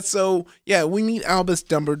we meet Albus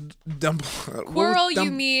Dumbledore. Quirrell,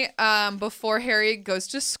 you meet before Harry goes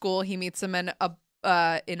to school. He meets him in a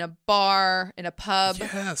bar, in a pub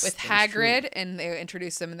with Hagrid, and they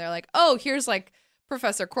introduce him, and they're like, "Oh, here's like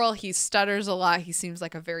Professor Quirrell." He stutters a lot. He seems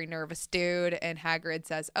like a very nervous dude. And Hagrid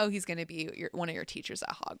says, "Oh, he's going to be one of your teachers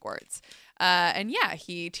at Hogwarts."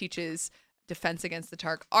 He teaches defense against the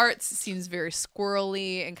dark arts. Seems very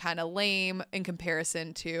squirrely and kind of lame in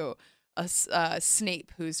comparison to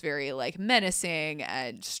Snape, who's very like menacing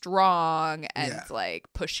and strong and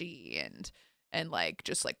like pushy and like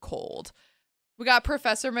just like cold. We got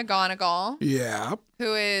Professor McGonagall,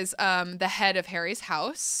 who is the head of Harry's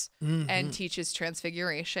house and teaches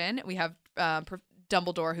Transfiguration. We have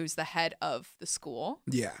Dumbledore, who's the head of the school.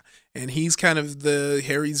 Yeah, and he's kind of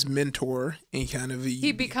Harry's mentor. And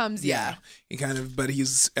he becomes but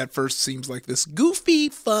he's at first seems like this goofy,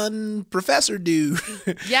 fun professor dude.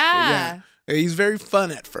 He's very fun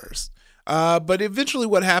at first. But eventually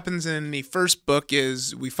what happens in the first book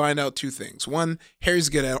is we find out two things. One, Harry's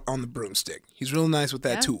good on the broomstick. He's real nice with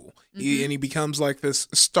that tool. And he becomes like this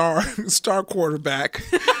star quarterback.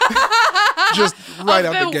 Just right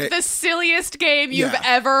out the gate. The silliest game you've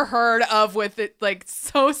ever heard of with it, like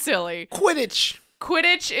so silly. Quidditch.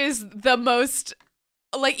 Quidditch is the most,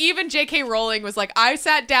 like, even J.K. Rowling was like, I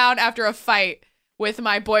sat down after a fight with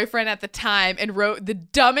my boyfriend at the time and wrote the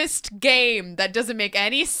dumbest game that doesn't make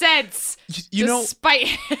any sense. Despite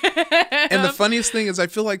him. And the funniest thing is, I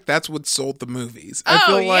feel like that's what sold the movies. I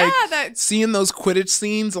feel like seeing those Quidditch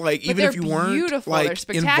scenes, like, even if you weren't like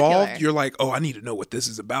involved, you're like, oh, I need to know what this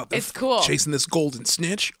is about. It's cool. Chasing this golden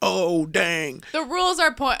snitch. Oh, dang. The rules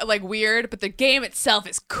are like weird, but the game itself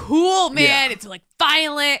is cool, man. Yeah. It's like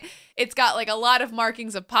violent. It's got like a lot of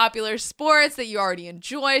markings of popular sports that you already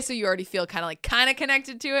enjoy, so you already feel kind of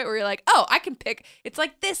connected to it, where you're like, oh, I can pick. It's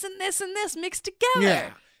like this and this and this mixed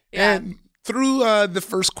together. Yeah. And through the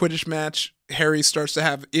first Quidditch match, Harry starts to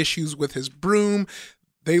have issues with his broom.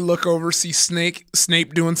 They look over, see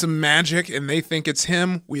Snape doing some magic, and they think it's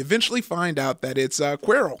him. We eventually find out that it's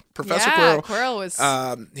Quirrell, Professor Quirrell. Quirrell was.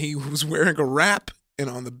 He was wearing a wrap, and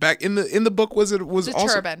on the back in the book was also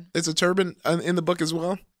turban. It's a turban in the book as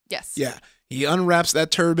well. Yes. Yeah. He unwraps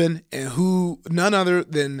that turban, and none other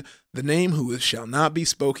than the name who shall not be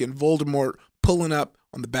spoken, Voldemort, pulling up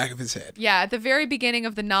on the back of his head. Yeah. At the very beginning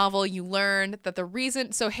of the novel, you learn that the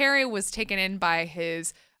reason. So Harry was taken in by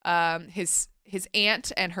his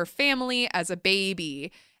aunt and her family as a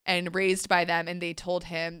baby and raised by them, and they told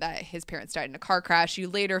him that his parents died in a car crash. You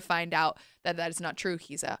later find out that is not true.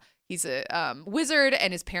 He's a wizard,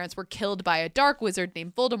 and his parents were killed by a dark wizard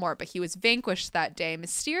named Voldemort, but he was vanquished that day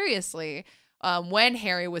mysteriously when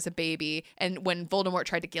Harry was a baby and when Voldemort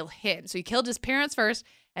tried to kill him. So he killed his parents first,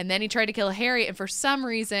 and then he tried to kill Harry, and for some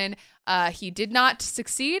reason, he did not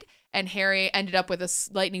succeed, and Harry ended up with a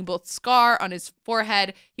lightning bolt scar on his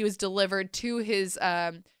forehead. He was delivered to his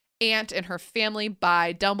aunt and her family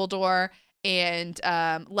by Dumbledore, and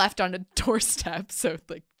left on a doorstep, so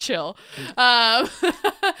like chill.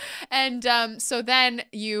 So then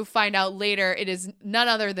you find out later it is none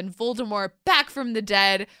other than Voldemort back from the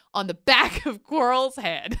dead on the back of Quirrell's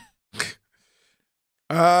head.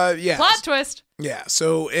 Yeah. Plot twist. Yeah.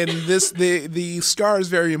 So, and this, the scar is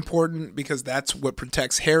very important because that's what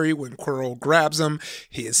protects Harry when Quirrell grabs him.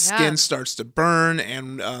 His skin starts to burn,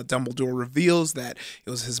 and Dumbledore reveals that it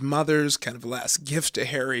was his mother's kind of last gift to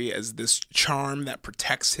Harry as this charm that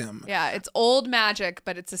protects him. Yeah. It's old magic,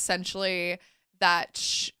 but it's essentially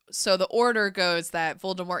that. So the order goes that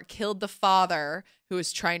Voldemort killed the father who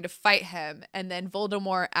was trying to fight him, and then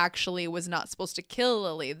Voldemort actually was not supposed to kill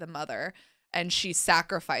Lily, the mother, and she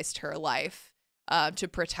sacrificed her life to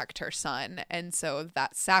protect her son. And so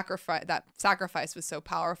that sacrifice was so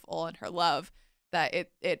powerful in her love that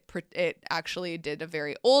it actually did a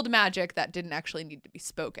very old magic that didn't actually need to be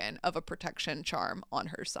spoken of a protection charm on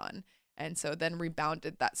her son. And so then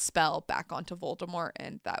rebounded that spell back onto Voldemort,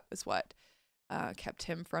 and that was what kept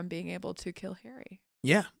him from being able to kill Harry.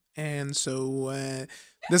 Yeah. And so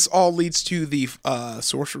this all leads to the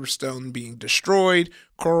Sorcerer's Stone being destroyed,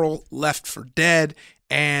 Quirrell left for dead,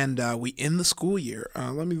 and we end the school year.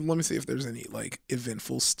 Let me see if there's any like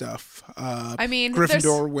eventful stuff. I mean,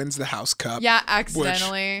 Gryffindor wins the House Cup. Yeah,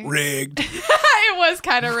 accidentally rigged. It was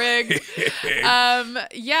kind of rigged.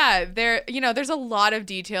 Yeah, there's a lot of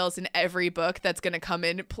details in every book that's going to come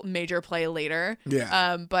in major play later.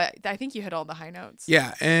 Yeah. But I think you hit all the high notes.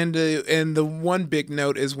 Yeah, and the one big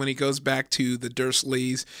note is when he goes back to the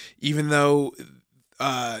Dursleys, even though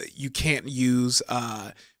you can't use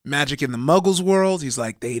magic in the Muggles world, he's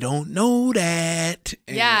like, they don't know that.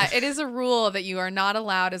 And yeah, it is a rule that you are not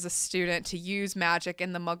allowed as a student to use magic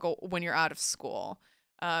in the Muggle when you're out of school.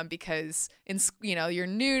 Because you're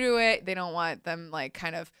new to it, they don't want them like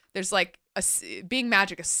kind of, there's like being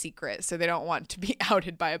magic a secret, so they don't want to be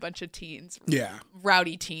outed by a bunch of teens. Yeah,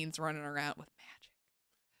 rowdy teens running around with magic.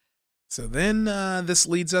 So then this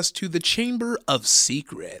leads us to the Chamber of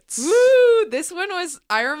Secrets. Woo! This one was,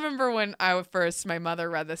 I remember when my mother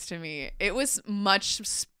read this to me, it was much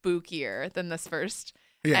spookier than this first.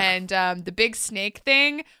 Yeah. And the big snake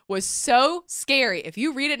thing was so scary. If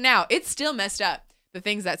you read it now, it's still messed up. The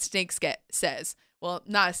things that snakes says. Well,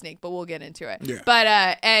 not a snake, but we'll get into it. Yeah. But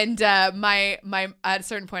my at a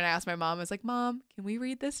certain point, I asked my mom, I was like, Mom, can we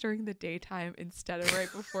read this during the daytime instead of right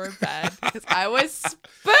before bed? Because I was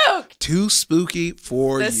spooked. Too spooky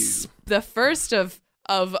for you. The first of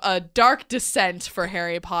a dark descent for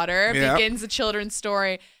Harry Potter begins a children's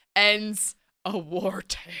story, ends a war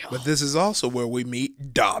tale. But this is also where we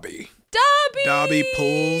meet Dobby. Dobby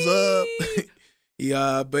pulls up.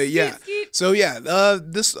 So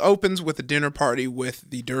this opens with a dinner party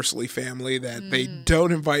with the Dursley family that they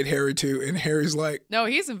don't invite Harry to, and Harry's like, no,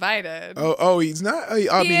 he's invited. Oh, he's not. He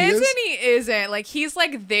is and he isn't. Like, he's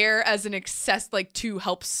like there as an access, like to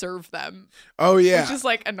help serve them. Oh yeah, which is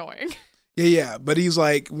like annoying. Yeah. But he's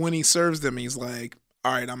like, when he serves them, he's like,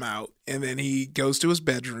 all right, I'm out. And then he goes to his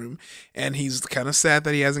bedroom, and he's kind of sad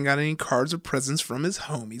that he hasn't got any cards or presents from his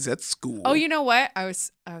homies at school. Oh, you know what? I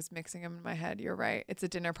was mixing him in my head. You're right. It's a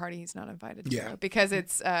dinner party he's not invited to because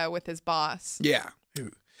it's with his boss. Yeah.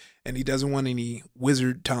 And he doesn't want any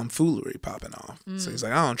wizard tomfoolery popping off. So he's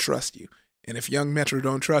like, I don't trust you. And if young Metro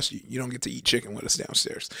don't trust you, you don't get to eat chicken with us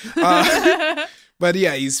downstairs. But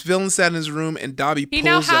yeah, he's feeling sad in his room, and Dobby pulls He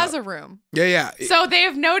now has up. a room. Yeah. So they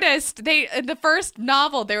have noticed, in the first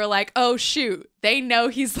novel, they were like, oh, shoot. They know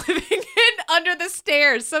he's living under the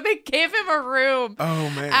stairs. So they gave him a room.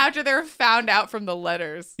 Oh, man. After they were found out from the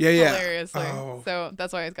letters. Yeah. Hilariously. Oh. So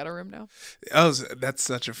that's why he's got a room now. Oh, that's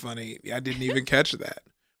such a funny. I didn't even catch that.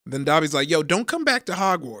 Then Dobby's like, yo, don't come back to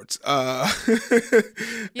Hogwarts.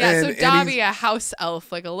 So Dobby, a house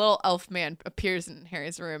elf, like a little elf man, appears in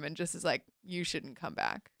Harry's room and just is like, you shouldn't come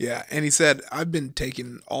back. Yeah, and he said, I've been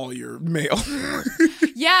taking all your mail.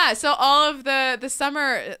 Yeah, so all of the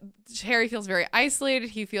summer, Harry feels very isolated.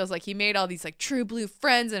 He feels like he made all these like true blue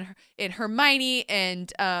friends in Hermione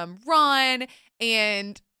and Ron,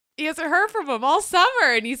 and he hasn't heard from them all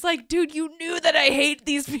summer. And he's like, dude, you knew that I hate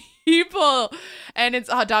these people. And it's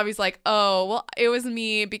Dobby's like, oh, well, it was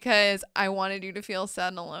me because I wanted you to feel sad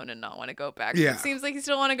and alone and not want to go back. Yeah. It seems like you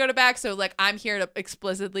still want to go back. So like, I'm here to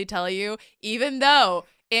explicitly tell you, even though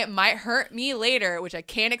it might hurt me later, which I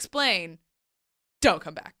can't explain, don't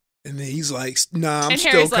come back. And then he's like, nah, I'm and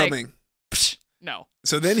still Harry's coming. Like, no.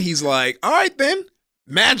 So then he's like, all right then,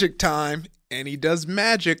 magic time. And he does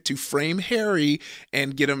magic to frame Harry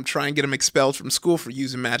and try and get him expelled from school for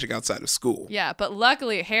using magic outside of school. Yeah, but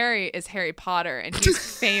luckily Harry is Harry Potter and he's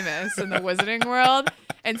famous in the wizarding world.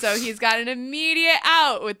 And so he's got an immediate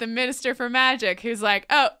out with the Minister for Magic who's like,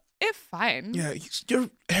 oh, it's fine. Yeah, you're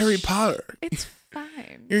Harry Potter. It's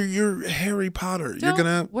fine. You're Harry Potter. Don't you're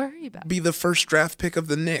going worry about to be the first draft pick of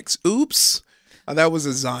the Knicks. Oops. That was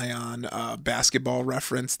a Zion basketball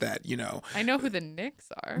reference that, you know. I know who the Knicks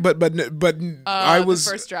are. But I was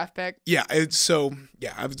the first draft pick. Yeah, I was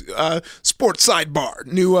sports sidebar.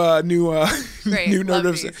 New Great, new love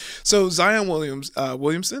nerd. these. So Zion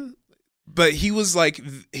Williamson, but he was like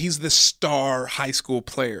he's the star high school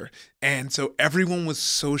player, and so everyone was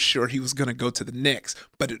so sure he was going to go to the Knicks,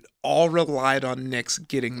 but it all relied on Knicks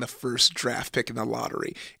getting the first draft pick in the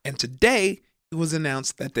lottery. And today it was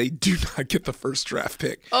announced that they do not get the first draft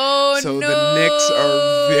pick. Oh, so no. the Knicks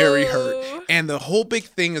are very hurt. And the whole big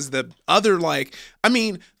thing is the other, like, I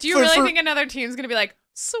mean. Do you really think another team's going to be like,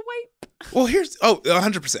 swipe? Well,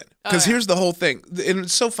 100%. Because yeah. here's the whole thing. And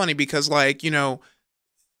it's so funny because, like, you know,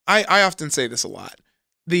 I often say this a lot.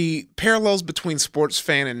 The parallels between sports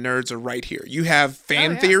fan and nerds are right here. You have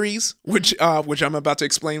fan theories, which I'm about to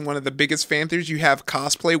explain. One of the biggest fan theories. You have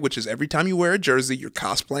cosplay, which is every time you wear a jersey, you're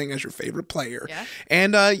cosplaying as your favorite player. Yeah.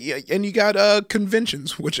 And you got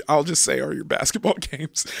conventions, which I'll just say are your basketball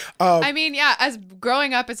games. I mean, yeah, as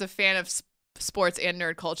growing up as a fan of sports and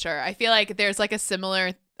nerd culture, I feel like there's like a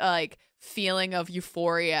similar like feeling of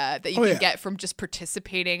euphoria that you can get from just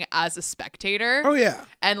participating as a spectator. Oh yeah.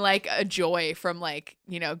 And like a joy from like,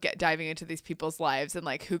 you know, diving into these people's lives and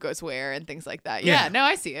like who goes where and things like that. Yeah, no,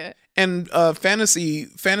 I see it. And fantasy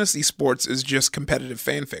sports is just competitive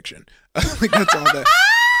fan fiction. Like that's all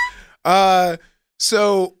that.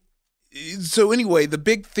 So anyway, the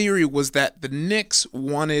big theory was that the Knicks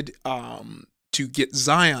wanted to get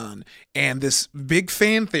Zion, and this big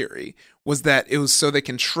fan theory was that it was so they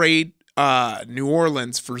can trade New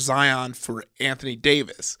Orleans for Zion for Anthony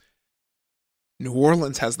Davis. New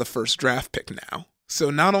Orleans has the first draft pick now.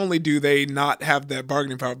 So not only do they not have that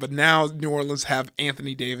bargaining power, but now New Orleans have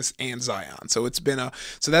Anthony Davis and Zion. So it's been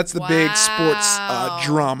so that's the big sports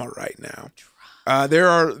drama right now.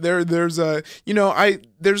 There's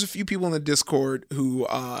a few people in the Discord who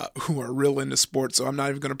are real into sports, so I'm not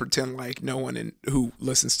even going to pretend like no one who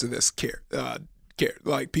listens to this care.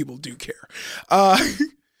 Like people do care.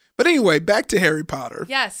 But anyway, back to Harry Potter.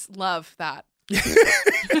 Yes, love that.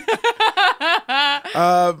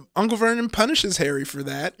 Uncle Vernon punishes Harry for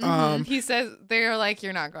that. He says they're like,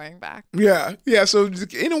 you're not going back. Yeah. So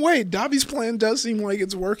in a way, Dobby's plan does seem like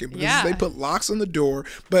it's working because they put locks on the door,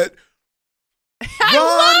 but I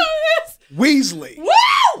love this. Weasley.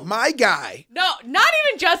 Woo! My guy. No, not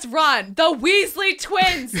even just Ron. The Weasley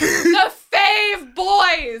twins. The fave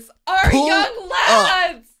boys. Our young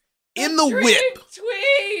lads. In the whip.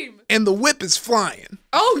 Team. And the whip is flying.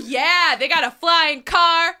 Oh, yeah. They got a flying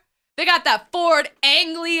car. They got that Ford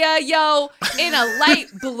Anglia, in a light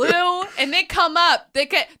blue. And they come up. They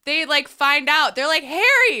like find out. They're like,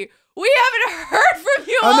 Harry, We haven't heard from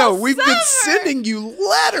you I know, all we've been summer. sending you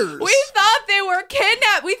letters. We thought they were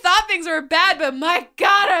kidnapped. We thought things were bad, but my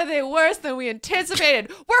God, are they worse than we anticipated?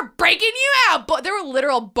 We're breaking you out. But there were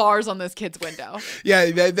literal bars on this kid's window. Yeah,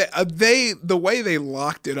 the way they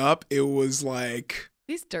locked it up, it was like,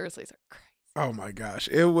 These Dursleys are crazy. oh my gosh,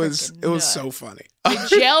 it was so funny. They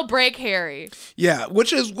jailbreak Harry. Yeah,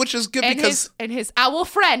 which is good And because his owl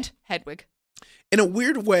friend Hedwig. in a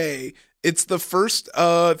weird way, it's the first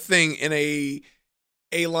thing in a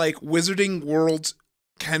like Wizarding World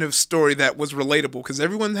kind of story that was relatable, because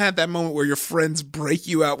everyone had that moment where your friends break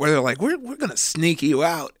you out, where they're like, we're gonna sneak you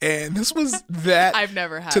out, and this was that. I've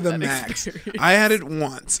never had to the that max. experience. I had it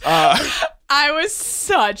once. I was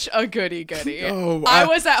such a goody. Oh, I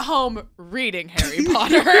was at home reading Harry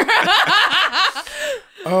Potter.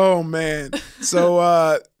 Oh man.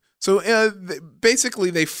 So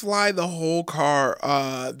basically they fly the whole car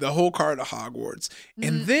to Hogwarts,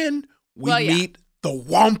 and then we meet the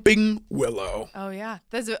Whomping Willow. Oh yeah,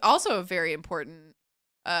 that's also a very important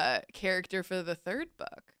character for the third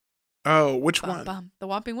book. Oh, which one? The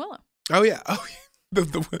Whomping Willow. Oh yeah. Oh,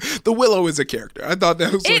 the Willow is a character. I thought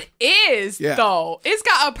that was. It is though. It's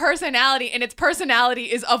got a personality, and its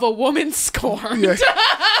personality is of a woman scorned. Yeah.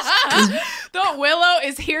 The Willow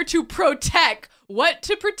is here to protect. What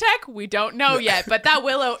to protect? We don't know yet. But that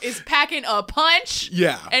Willow is packing a punch.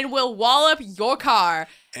 Yeah. And will wallop your car.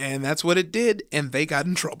 And that's what it did, and they got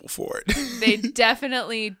in trouble for it. They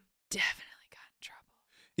definitely got in trouble.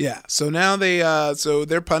 Yeah, so now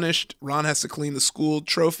they're punished. Ron has to clean the school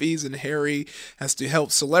trophies, and Harry has to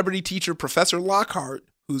help celebrity teacher Professor Lockhart,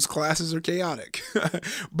 whose classes are chaotic,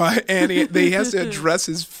 he has to address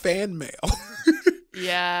his fan mail.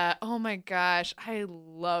 Yeah. Oh my gosh. I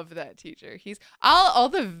love that teacher. He's all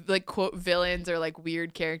the like quote villains or like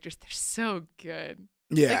weird characters. They're so good.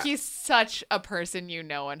 Yeah. Like he's such a person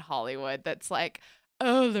in Hollywood that's like,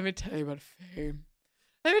 oh, let me tell you about fame.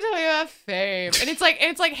 Let me tell you about fame. And it's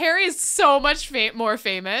like Harry is so much more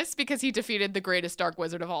famous because he defeated the greatest dark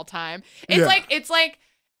wizard of all time. It's like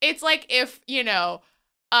if,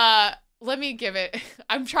 let me give it,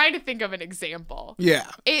 I'm trying to think of an example. Yeah.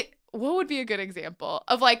 What would be a good example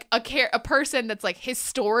of like a person that's like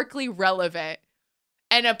historically relevant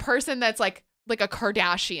and a person that's like a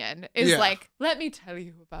Kardashian is like, let me tell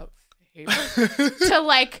you about fame to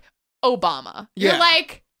like Obama. Yeah. You're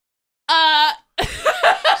like,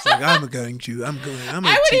 It's like, I'm gonna teach you.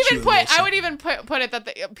 I would even put it that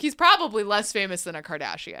he's probably less famous than a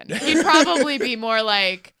Kardashian. He'd probably be more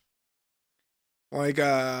like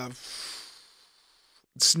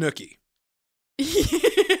Snooki.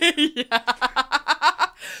 Yeah.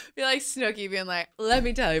 Be like Snooki being like, let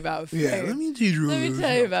me tell you about fame. Yeah, let me teach you. Let me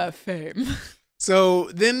tell you about fame. So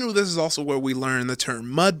then this is also where we learn the term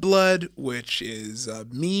mudblood, which is a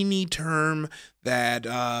meanie term that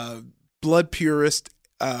blood purist,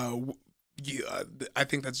 I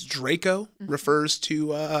think that's Draco, refers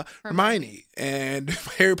to Hermione. And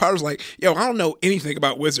Harry Potter's like, yo, I don't know anything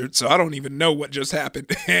about wizards, so I don't even know what just happened.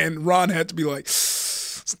 And Ron had to be like,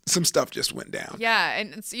 some stuff just went down. Yeah,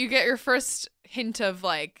 and so you get your first hint of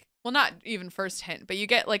like, well, not even first hint, but you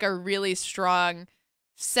get like a really strong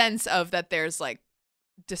sense of that there's like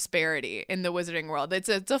disparity in the wizarding world. It's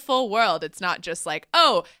a full world. It's not just like,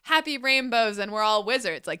 oh, happy rainbows and we're all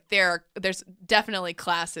wizards. Like there's definitely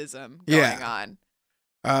classism going on.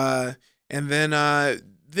 And then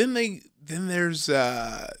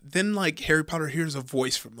like Harry Potter hears a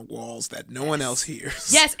voice from the walls that no one else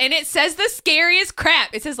hears. Yes, and it says the scariest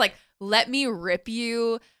crap. It says like, let me rip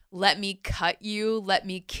you, let me cut you, let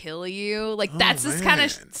me kill you. Like that's this kind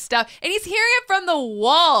of stuff. And he's hearing it from the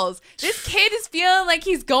walls. This kid is feeling like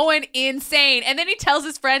he's going insane. And then he tells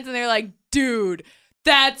his friends and they're like, dude,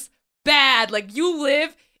 that's bad. Like you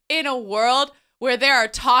live in a world where there are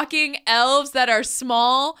talking elves that are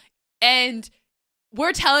small and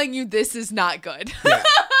we're telling you this is not good. Yeah.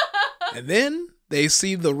 And then they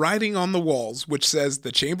see the writing on the walls, which says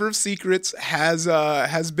the Chamber of Secrets has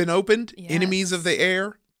been opened. Yes. Enemies of the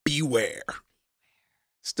air, beware.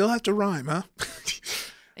 Still have to rhyme, huh?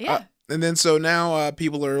 Yeah. And then so now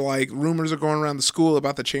people are like, rumors are going around the school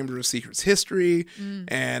about the Chamber of Secrets history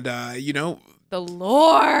and, the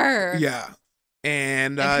lore. Yeah.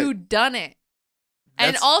 And who done it.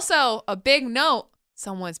 And also a big note,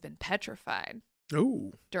 someone's been petrified.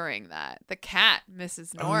 Ooh. During that. The cat,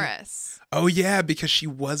 Mrs. Norris. Oh, yeah, because she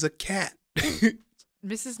was a cat.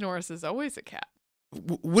 Mrs. Norris is always a cat.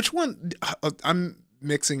 Which one? I'm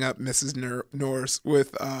mixing up Mrs. Norris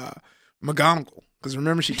with McGonagall. Because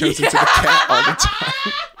remember, she turns into the cat all the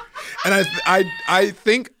time. And I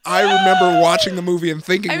think I remember watching the movie and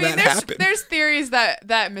thinking that happened. There's theories that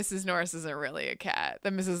Mrs. Norris isn't really a cat.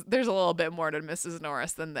 There's a little bit more to Mrs.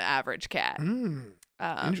 Norris than the average cat.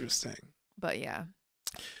 Interesting. But yeah.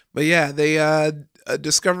 They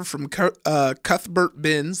discovered from Cuthbert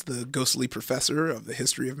Binns, the ghostly professor of the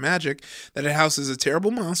history of magic, that it houses a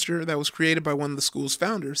terrible monster that was created by one of the school's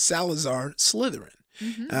founders, Salazar Slytherin.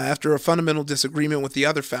 After a fundamental disagreement with the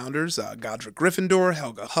other founders, Godric Gryffindor,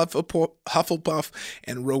 Helga Hufflepuff,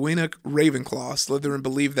 and Rowena Ravenclaw, Slytherin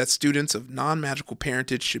believed that students of non-magical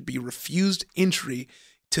parentage should be refused entry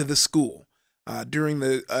to the school. And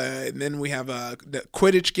then we have the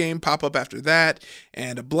Quidditch game pop up after that,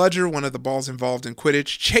 and a bludger, one of the balls involved in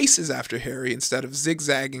Quidditch, chases after Harry instead of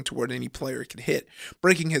zigzagging toward any player it can hit,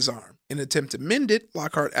 breaking his arm. In an attempt to mend it,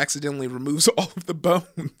 Lockhart accidentally removes all of the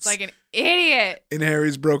bones. Like an idiot. In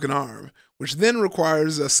Harry's broken arm, which then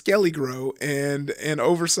requires a skelly grow and an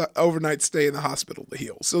overnight stay in the hospital to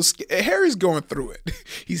heal. So Harry's going through it.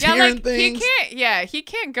 He's hearing things. He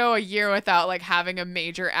can't go a year without like having a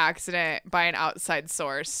major accident by an outside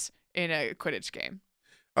source in a Quidditch game.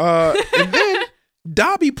 And then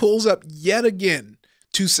Dobby pulls up yet again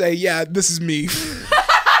to say, yeah, this is me.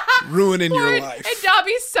 Ruining your life. And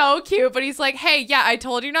Dobby's so cute, but he's like, hey, yeah, I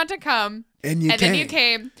told you not to come. And then you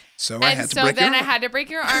came. So I had to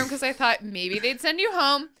break your arm because I thought maybe they'd send you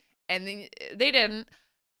home, and then they didn't.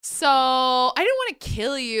 So I didn't want to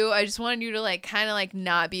kill you. I just wanted you to like kind of like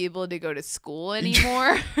not be able to go to school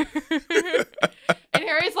anymore. And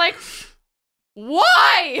Harry's like,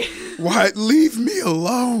 why? Why? Leave me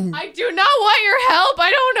alone. I do not want your help. I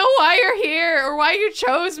don't know why you're here or why you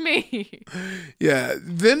chose me. Yeah.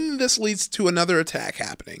 Then this leads to another attack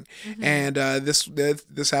happening. And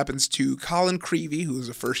this happens to Colin Creevey, who is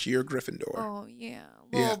a first-year Gryffindor. Oh, yeah.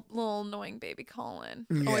 Little annoying baby Colin.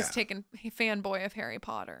 Yeah. Always taking fanboy of Harry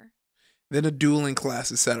Potter. Then a dueling class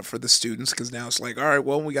is set up for the students because now it's like, all right,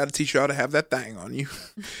 well, we got to teach you how to have that thing on you.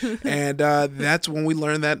 And that's when we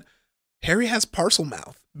learn that Harry has parcel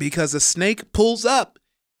mouth because a snake pulls up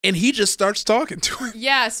and he just starts talking to him.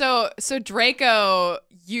 Yeah, so Draco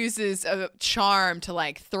uses a charm to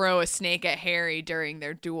like throw a snake at Harry during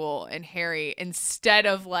their duel, and Harry, instead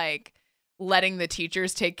of like letting the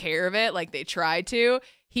teachers take care of it like they tried to,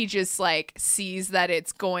 he just like sees that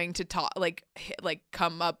it's going to talk like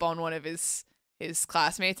come up on one of his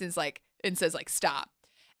classmates and says like stop.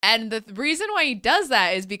 And the reason why he does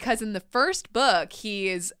that is because in the first book,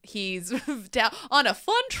 he's down on a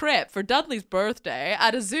fun trip for Dudley's birthday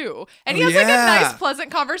at a zoo, and he has like a nice, pleasant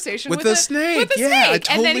conversation with a snake. I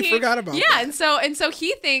totally forgot about that. Yeah, and so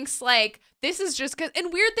he thinks like this is just because,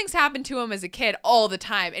 and weird things happened to him as a kid all the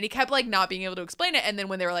time, and he kept like not being able to explain it. And then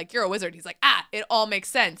when they were like, "You're a wizard," he's like, it all makes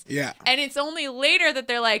sense. Yeah. And it's only later that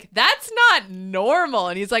they're like, "That's not normal,"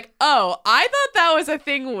 and he's like, "Oh, I thought that was a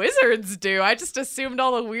thing wizards do. I just assumed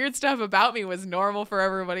all the weird stuff about me was normal for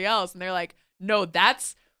everybody else." And they're like, "No,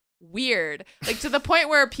 that's weird." Like to the point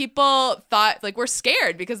where people thought like we're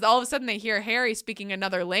scared because all of a sudden they hear Harry speaking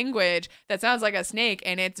another language that sounds like a snake,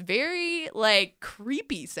 and it's very like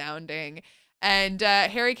creepy sounding. And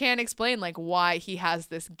Harry can't explain like why he has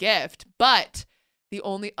this gift, but the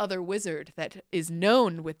only other wizard that is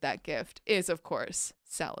known with that gift is, of course,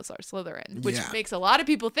 Salazar Slytherin, which makes a lot of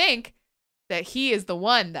people think that he is the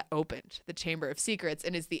one that opened the Chamber of Secrets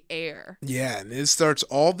and is the heir. Yeah, and it starts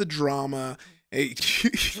all the drama.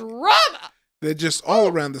 Drama! They're just all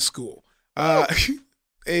around the school.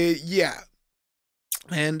 Yeah.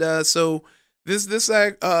 And so this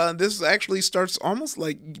actually starts almost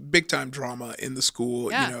like big time drama in the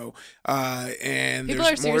school, you know. And people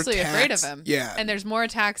are seriously more attacks. afraid of him. Yeah. And there's more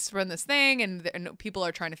attacks from this thing, and people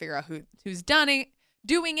are trying to figure out who's doing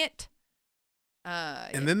it.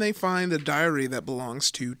 And then they find a diary that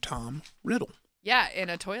belongs to Tom Riddle. Yeah, in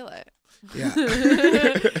a toilet. Yeah.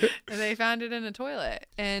 And they found it in a toilet.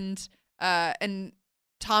 And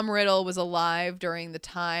Tom Riddle was alive during the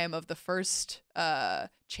time of the first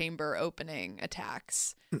chamber opening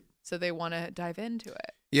attacks. So they want to dive into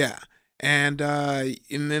it. Yeah. And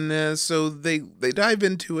then so they dive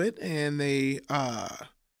into it, and they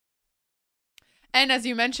And as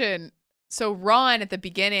you mentioned, so Ron at the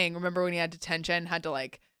beginning, remember when he had detention, had to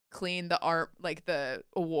like clean the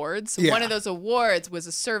awards. Yeah. One of those awards was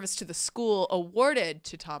a service to the school awarded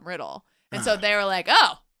to Tom Riddle. And so they were like,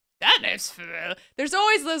 oh, that is, there's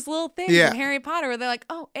always those little things in Harry Potter where they're like,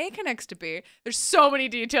 oh, A connects to B. There's so many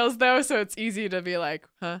details though, so it's easy to be like,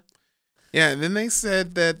 huh? Yeah, and then they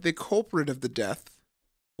said that the culprit of the death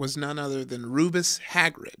was none other than Rubus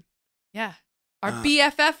Hagrid. Yeah. Our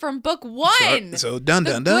BFF from book one. So dun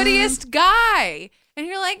dun dun. The goodiest guy. And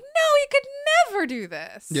you're like, no, he could never do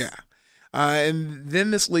this. Yeah. And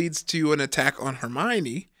then this leads to an attack on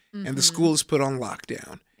Hermione, and the school is put on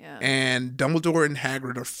lockdown. Yeah. And Dumbledore and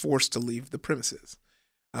Hagrid are forced to leave the premises.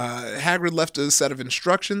 Hagrid left a set of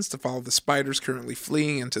instructions to follow the spiders currently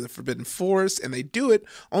fleeing into the Forbidden Forest, and they do it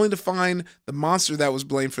only to find the monster that was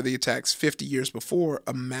blamed for the attacks 50 years before,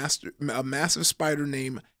 a massive spider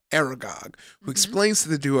named Aragog, who explains to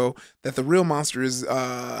the duo that the real monster is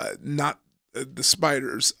not the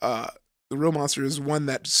spiders. The real monster is one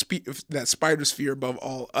that spiders fear above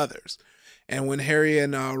all others. And when Harry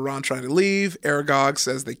and Ron try to leave, Aragog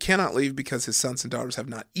says they cannot leave because his sons and daughters have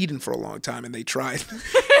not eaten for a long time, and they tried.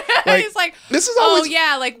 He's like, this is always... oh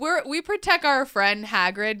yeah, like we protect our friend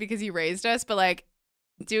Hagrid because he raised us, but like,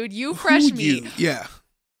 dude, you fresh meat. Yeah.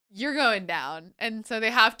 You're going down. And so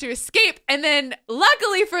they have to escape. And then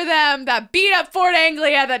luckily for them, that beat up Fort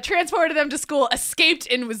Anglia that transported them to school escaped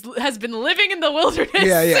and has been living in the wilderness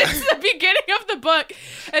since the beginning of the book,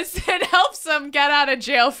 and helps them get out of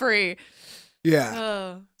jail free.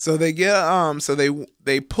 Yeah. So they get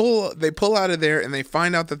they pull out of there, and they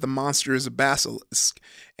find out that the monster is a basilisk,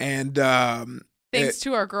 and thanks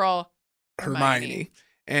to our girl Hermione.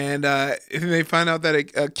 And they find out that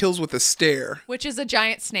it kills with a stare, which is a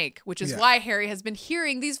giant snake, which is why Harry has been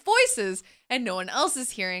hearing these voices and no one else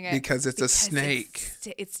is hearing it. Because it's a snake.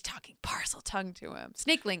 It's talking parcel tongue to him.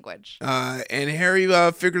 Snake language. And Harry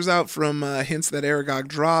figures out from hints that Aragog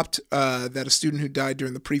dropped that a student who died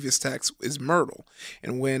during the previous text is Myrtle.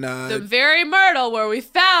 And when the very Myrtle where we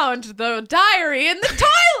found the diary in the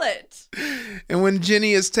toilet. And when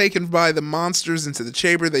Ginny is taken by the monsters into the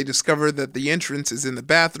chamber, they discover that the entrance is in the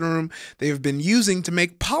bathroom they have been using to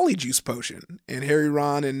make Polyjuice potion. And Harry,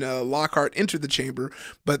 Ron, and Lockhart enter the chamber,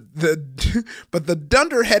 but the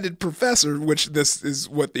dunder-headed professor, which this is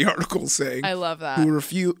what the articles say, I love that,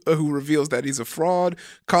 who reveals that he's a fraud,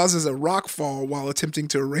 causes a rock fall while attempting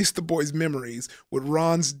to erase the boy's memories with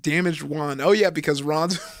Ron's damaged wand. Oh yeah, because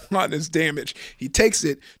Ron's wand is damaged. He takes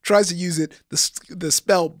it, tries to use it, the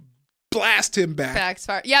spell blast him back.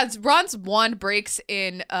 Backfire. Yeah, Ron's wand breaks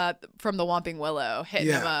in from the Whomping Willow, hitting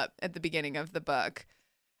him up at the beginning of the book.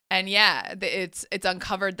 And yeah, it's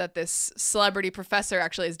uncovered that this celebrity professor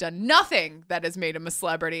actually has done nothing that has made him a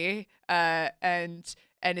celebrity, and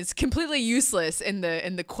is completely useless in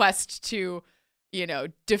the quest to,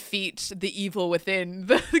 defeat the evil within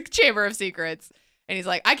the Chamber of Secrets. And he's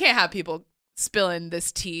like, I can't have people spilling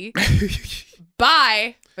this tea.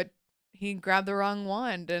 Bye. But he grabbed the wrong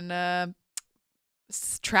wand and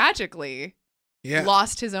tragically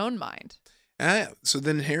lost his own mind. So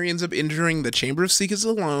then Harry ends up entering the Chamber of Secrets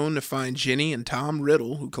alone to find Ginny and Tom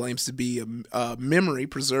Riddle, who claims to be a memory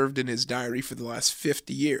preserved in his diary for the last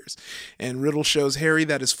 50 years. And Riddle shows Harry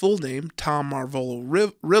that his full name, Tom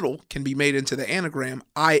Marvolo Riddle, can be made into the anagram,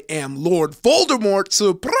 I am Lord Voldemort.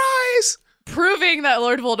 Surprise! Proving that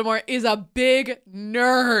Lord Voldemort is a big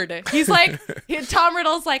nerd. He's like, Tom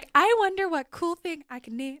Riddle's like, I wonder what cool thing I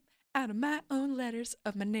can name out of my own letters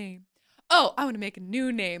of my name. Oh, I want to make a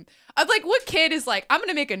new name. I'm like, what kid is like, I'm going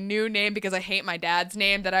to make a new name because I hate my dad's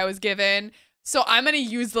name that I was given. So I'm going to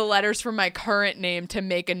use the letters from my current name to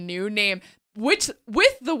make a new name, which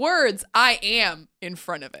with the words I am in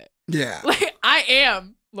front of it. Yeah. Like, I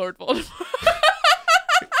am Lord Voldemort.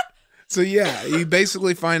 So yeah, you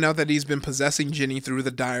basically find out that he's been possessing Ginny through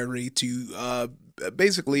the diary to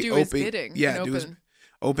basically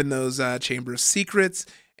open those Chamber of Secrets.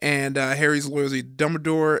 And Harry's loyalty to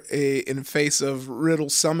Dumbledore, in the face of Riddle,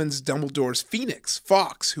 summons Dumbledore's Phoenix,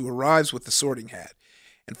 Fawkes, who arrives with the Sorting Hat.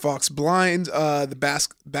 And Fawkes blinds the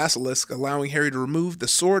basilisk, allowing Harry to remove the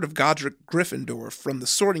sword of Godric Gryffindor from the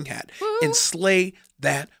Sorting Hat and slay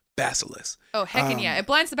that basilisk. Oh, heckin' yeah. It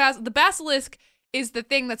blinds the basilisk. The basilisk is the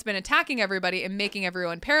thing that's been attacking everybody and making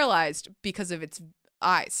everyone paralyzed because of its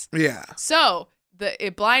eyes. Yeah. So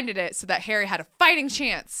it blinded it so that Harry had a fighting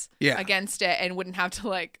chance against it and wouldn't have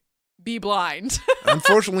to be blind.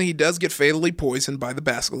 Unfortunately, he does get fatally poisoned by the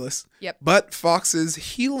basilisk. Yep. But Fawkes'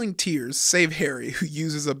 healing tears save Harry, who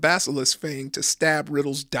uses a basilisk fang to stab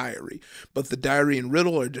Riddle's diary. But the diary and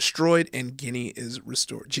Riddle are destroyed, and Ginny is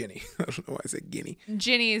restored. Ginny. I don't know why I said Ginny.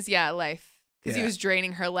 Ginny is, life. Because he was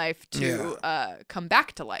draining her life to come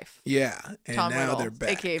back to life. Yeah. And Tom now Riddle, they're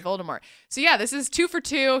back. A.k.a. Voldemort. So yeah, this is 2 for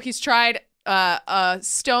 2. He's tried a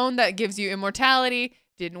stone that gives you immortality.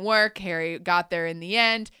 Didn't work. Harry got there in the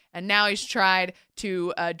end. And now he's tried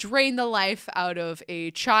to drain the life out of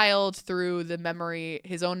a child through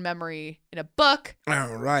his own memory in a book.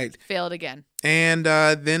 All right. Failed again. And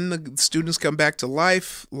then the students come back to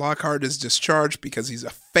life. Lockhart is discharged because he's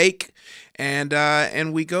a fake.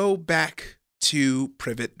 And we go back to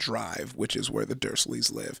Privet Drive, which is where the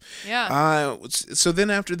Dursleys live. Yeah. So then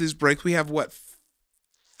after this break, we have what?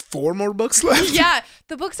 4 more books left? Yeah,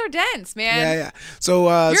 the books are dense, man. Yeah.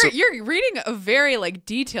 So you're reading a very like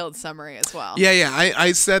detailed summary as well. Yeah.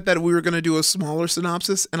 I said that we were going to do a smaller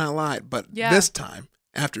synopsis, and I lied. But this time,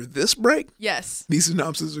 after this break, yes, these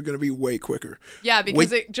synopses are going to be way quicker. Yeah,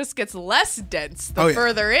 because it just gets less dense the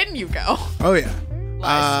further in you go. Oh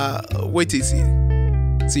yeah. Wait till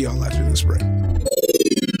you see y'all after this break.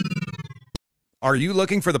 Are you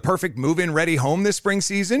looking for the perfect move-in ready home this spring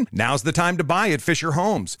season? Now's the time to buy at Fisher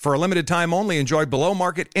Homes. For a limited time only, enjoy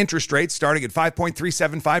below-market interest rates starting at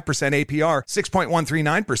 5.375% APR,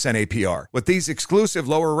 6.139% APR. With these exclusive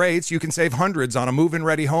lower rates, you can save hundreds on a move-in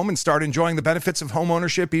ready home and start enjoying the benefits of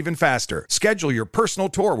homeownership even faster. Schedule your personal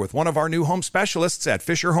tour with one of our new home specialists at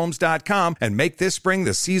FisherHomes.com and make this spring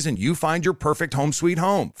the season you find your perfect home sweet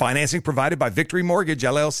home. Financing provided by Victory Mortgage,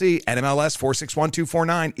 LLC, NMLS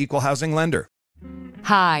 461249, Equal Housing Lender.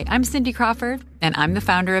 Hi, I'm Cindy Crawford, and I'm the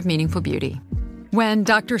founder of Meaningful Beauty. When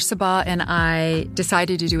Dr. Sabah and I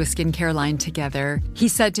decided to do a skincare line together, he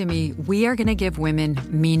said to me, we are going to give women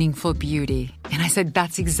meaningful beauty. And I said,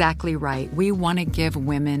 that's exactly right. We want to give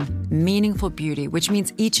women meaningful beauty, which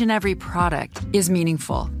means each and every product is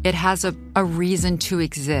meaningful. It has a reason to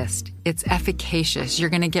exist. It's efficacious. You're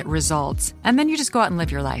going to get results. And then you just go out and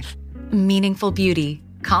live your life. Meaningful Beauty.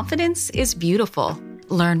 Confidence is beautiful.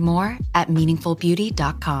 Learn more at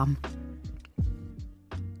meaningfulbeauty.com.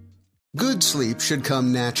 Good sleep should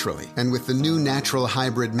come naturally, and with the new Natural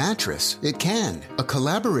Hybrid mattress, it can. A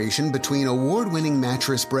collaboration between award-winning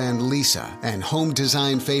mattress brand Leesa and home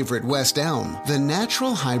design favorite West Elm, the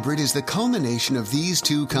Natural Hybrid is the culmination of these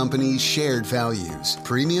two companies' shared values: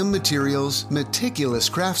 premium materials, meticulous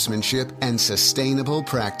craftsmanship, and sustainable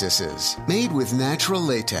practices. Made with natural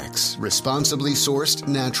latex, responsibly sourced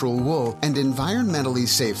natural wool, and environmentally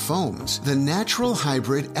safe foams, the Natural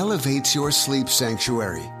Hybrid elevates your sleep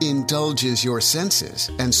sanctuary, indulges your senses,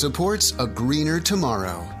 and supports a greener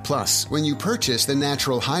tomorrow. Plus, when you purchase the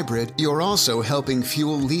Natural Hybrid, you're also helping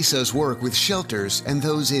fuel Leesa's work with shelters and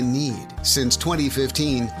those in need. Since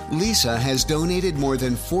 2015, Leesa has donated more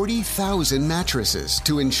than 40,000 mattresses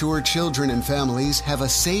to ensure children and families have a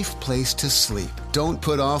safe place to sleep. Don't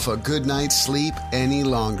put off a good night's sleep any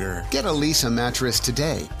longer. Get a Leesa mattress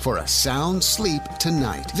today for a sound sleep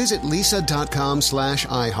tonight. Visit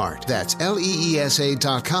leesa.com/iHeart. That's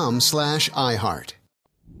LEESA.com/iHeart.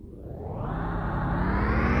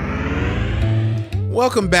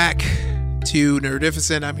 Welcome back to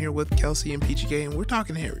Nerdificent. I'm here with Kelsey and PGK, and we're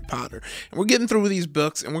talking Harry Potter. And we're getting through these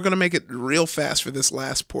books, and we're going to make it real fast for this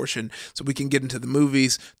last portion so we can get into the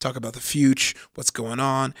movies, talk about the future, what's going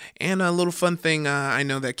on, and a little fun thing I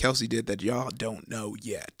know that Kelsey did that y'all don't know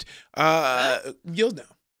yet. You'll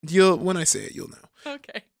know. When I say it, you'll know.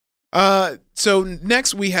 Okay. So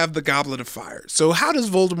next we have the Goblet of Fire. So how does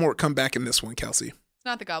Voldemort come back in this one, Kelsey? It's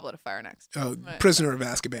not the Goblet of Fire next. Prisoner of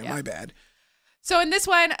Azkaban, my bad. So in this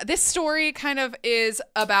one, this story kind of is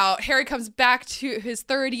about Harry comes back to his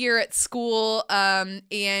 3rd year at school, and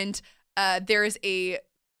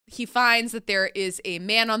he finds that there is a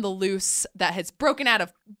man on the loose that has broken out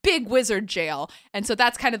of big wizard jail. And so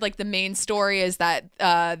that's kind of like the main story, is that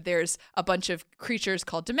there's a bunch of creatures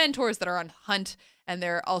called Dementors that are on hunt, and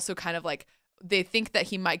they're also kind of like, they think that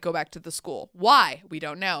he might go back to the school. Why? We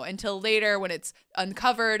don't know until later when it's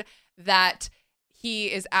uncovered that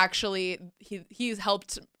he is actually, he's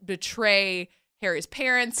helped betray Harry's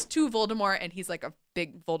parents to Voldemort, and he's like a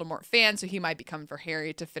big Voldemort fan, so he might be coming for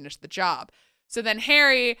Harry to finish the job. So then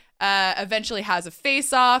Harry eventually has a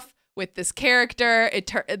face-off with this character.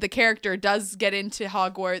 The character does get into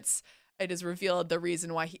Hogwarts. It is revealed the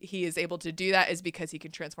reason why he is able to do that is because he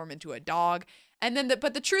can transform into a dog. And then,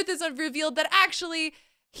 but the truth is revealed that actually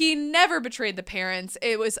he never betrayed the parents.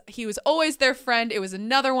 He was always their friend. It was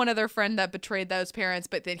another one of their friend that betrayed those parents,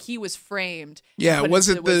 but then he was framed. Yeah, was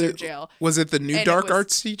it the new dark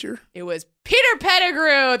arts teacher? It was Peter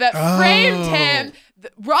Pettigrew that framed him.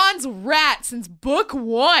 Ron's rat since book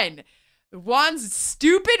 1. Ron's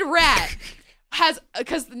stupid rat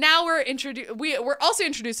because now we're also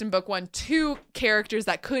introduced in book 1 2 characters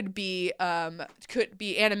that could be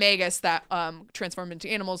animagus that transformed into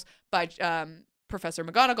animals by Professor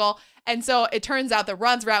McGonagall. And so it turns out that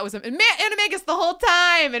Ron's rat was an animagus the whole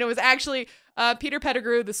time, and it was actually Peter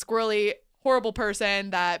Pettigrew, the squirrely, horrible person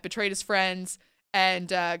that betrayed his friends and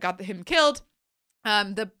got him killed.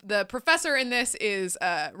 The professor in this is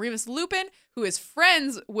Remus Lupin, who was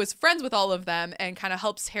friends with all of them and kind of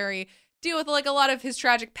helps Harry deal with like a lot of his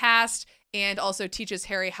tragic past, and also teaches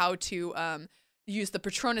Harry how to use the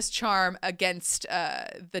Patronus charm against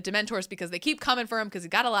the Dementors because they keep coming for him because he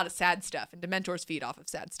got a lot of sad stuff, and Dementors feed off of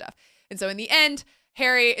sad stuff. And so in the end,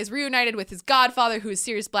 Harry is reunited with his godfather, who is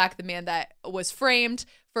Sirius Black, the man that was framed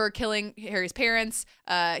for killing Harry's parents.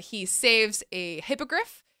 He saves a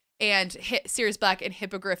hippogriff, and Sirius Black and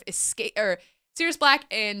Hippogriff escape, or Sirius Black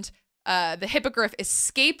and the Hippogriff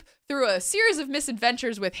escape through a series of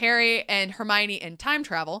misadventures with Harry and Hermione in time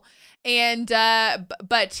travel. And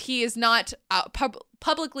but he is not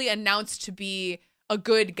publicly announced to be a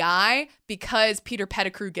good guy because Peter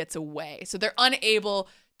Pettigrew gets away. So they're unable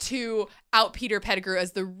to out Peter Pettigrew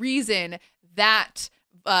as the reason that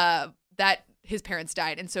that his parents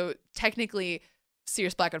died. And so technically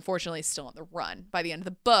Sirius Black, unfortunately, is still on the run by the end of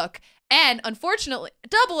the book. And unfortunately,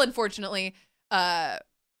 double unfortunately,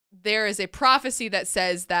 there is a prophecy that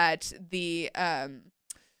says that the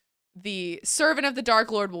servant of the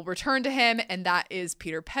Dark Lord will return to him, and that is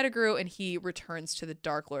Peter Pettigrew, and he returns to the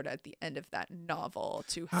Dark Lord at the end of that novel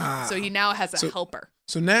to help. So he now has a helper.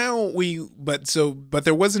 So now but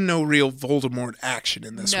there wasn't no real Voldemort action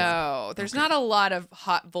in this one. No, there's not a lot of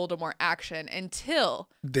hot Voldemort action until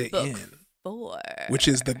the book end, 4, which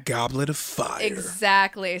is the Goblet of Fire.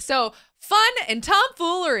 Exactly. So fun and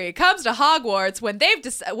tomfoolery comes to Hogwarts when they've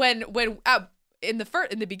in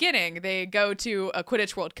the beginning they go to a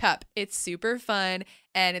Quidditch World Cup. It's super fun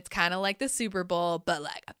and it's kind of like the Super Bowl, but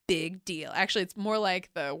like a big deal. Actually, it's more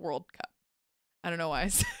like the World Cup. I don't know why I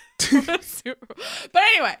said but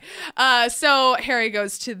anyway, so Harry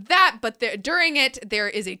goes to that, but during it, there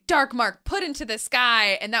is a dark mark put into the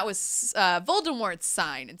sky, and that was Voldemort's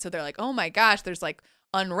sign. And so they're like, oh my gosh, there's like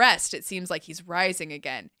unrest. It seems like he's rising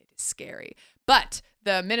again. It is scary. But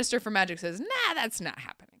the Minister for Magic says, nah, that's not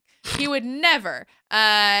happening. He would never.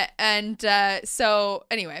 So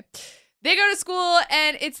anyway, they go to school,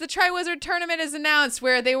 and it's the Triwizard Tournament is announced,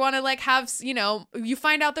 where they want to like have, you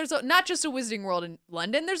find out there's not just a Wizarding World in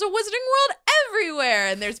London, there's a Wizarding World everywhere,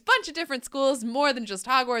 and there's a bunch of different schools, more than just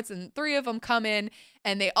Hogwarts, and 3 of them come in,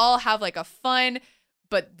 and they all have like a fun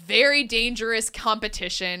but very dangerous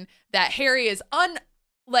competition that Harry is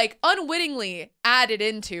unwittingly added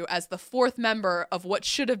into as the 4th member of what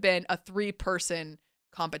should have been a 3-person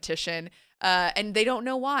competition. And they don't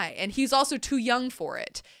know why. And he's also too young for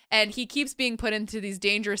it. And he keeps being put into these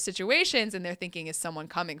dangerous situations, and they're thinking, is someone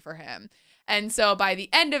coming for him? And so by the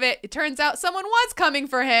end of it, it turns out someone was coming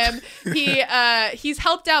for him. He's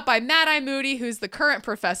helped out by Mad-Eye Moody, who's the current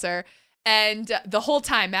professor. And the whole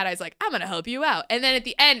time, Mad-Eye's like, I'm going to help you out. And then at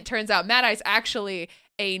the end, it turns out Mad-Eye's actually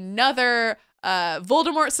another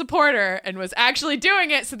Voldemort supporter and was actually doing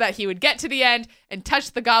it so that he would get to the end and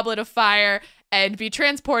touch the Goblet of Fire and be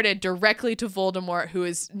transported directly to Voldemort,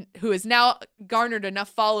 who is now garnered enough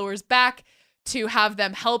followers back to have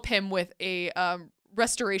them help him with a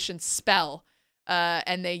restoration spell.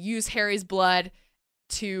 And they use Harry's blood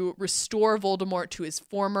to restore Voldemort to his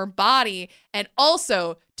former body, and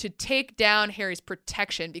also to take down Harry's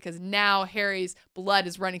protection, because now Harry's blood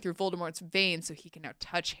is running through Voldemort's veins, so he can now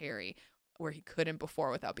touch Harry where he couldn't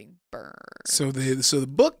before without being burned. So the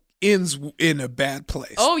book ends in a bad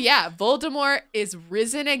place. Oh yeah, Voldemort is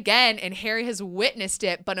risen again, and Harry has witnessed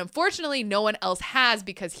it, but unfortunately no one else has,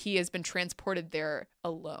 because he has been transported there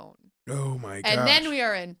alone. Oh my gosh. And then we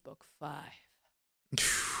are in book 5.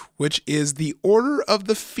 Which is the Order of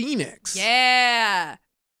the Phoenix. Yeah.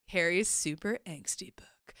 Harry's super angsty book.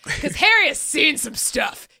 Because Harry has seen some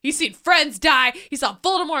stuff. He's seen friends die. He saw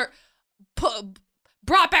Voldemort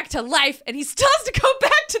brought back to life, and he still has to go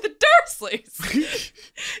back to the Dursleys.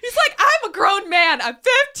 He's like, I'm a grown man. I'm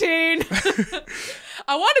 15.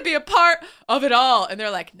 I want to be a part of it all. And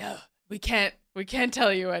they're like, no, we can't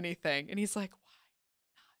tell you anything. And he's like, why not?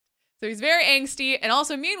 So he's very angsty. And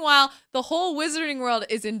also, meanwhile, the whole Wizarding World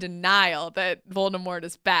is in denial that Voldemort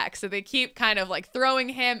is back. So they keep kind of like throwing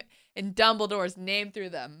him and Dumbledore's name through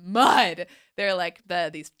the mud. They're like,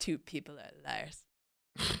 these 2 people are liars.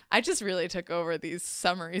 I just really took over these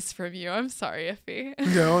summaries from you. I'm sorry, Iffy.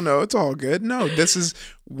 No, it's all good. No, this is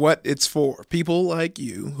what it's for. People like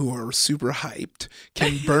you who are super hyped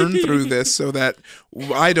can burn through this so that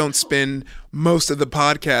I don't spend most of the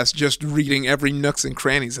podcast just reading every nooks and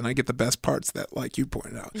crannies, and I get the best parts that, like you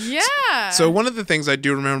pointed out. Yeah. So one of the things I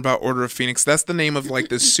do remember about Order of Phoenix, that's the name of like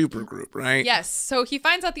this super group, right? Yes. So he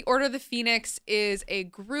finds out the Order of the Phoenix is a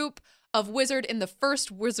group of wizard in the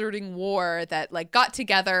first Wizarding War that like got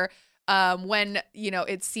together when,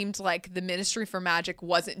 it seemed like the Ministry for Magic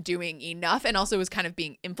wasn't doing enough, and also was kind of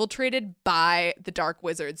being infiltrated by the Dark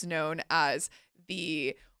Wizards known as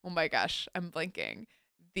the, oh my gosh, I'm blanking.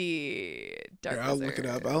 The Dark Wizard. I'll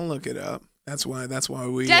look it up. That's why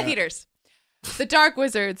we Death Eaters. The Dark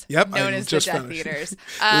Wizards, Yep, known I as the just Death found it. Eaters.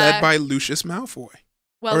 Led by Lucius Malfoy.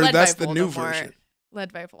 Well, or led that's by the Voldemort. new version.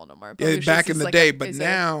 Led by Voldemort. Yeah, Lucius back in is the like day, a- but is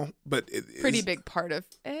now, but pretty big part of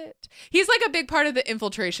it. He's like a big part of the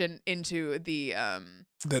infiltration into the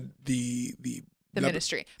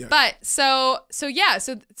ministry. Yeah. But so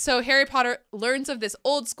Harry Potter learns of this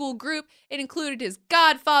old school group. It included his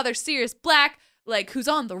godfather Sirius Black, like who's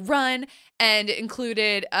on the run, and it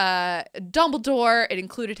included Dumbledore. It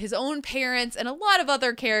included his own parents and a lot of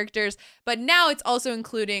other characters. But now it's also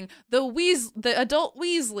including the adult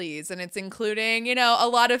Weasleys, and it's including a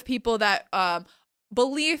lot of people that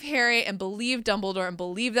believe Harry and believe Dumbledore and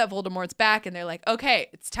believe that Voldemort's back, and they're like, okay,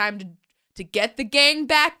 it's time to get the gang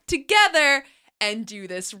back together and do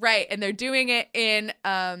this right. And they're doing it in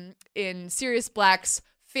Sirius Black's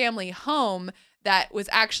family home. That was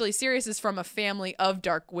actually Sirius is from a family of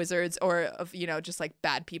dark wizards or of, just like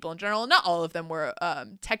bad people in general. Not all of them were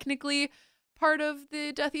technically part of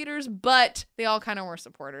the Death Eaters, but they all kind of were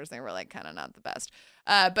supporters. They were like kind of not the best.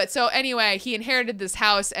 But so anyway, he inherited this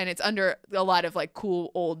house and it's under a lot of like cool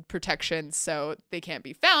old protections, so they can't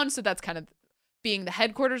be found. So that's kind of being the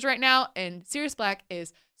headquarters right now. And Sirius Black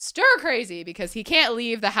is stir crazy because he can't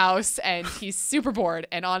leave the house and he's super bored,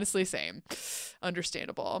 and honestly, same.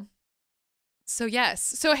 Understandable. So yes.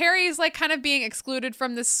 So Harry's like kind of being excluded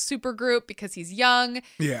from this super group because he's young.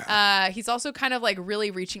 Yeah. He's also kind of like really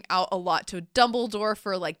reaching out a lot to Dumbledore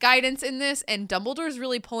for like guidance in this, and Dumbledore's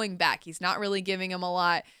really pulling back. He's not really giving him a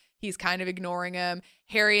lot. He's kind of ignoring him.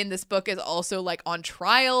 Harry in this book is also like on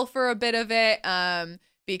trial for a bit of it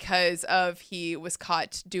because he was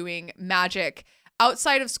caught doing magic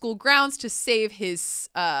outside of school grounds to save his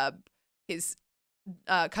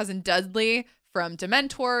cousin Dudley from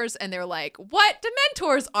Dementors, and they're like, what?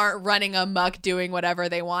 Dementors aren't running amok doing whatever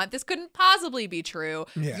they want. This couldn't possibly be true.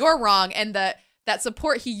 Yeah. You're wrong. And that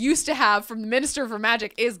support he used to have from the Minister for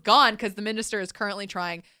Magic is gone because the Minister is currently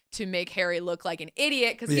trying to make Harry look like an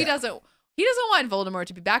idiot because he doesn't want Voldemort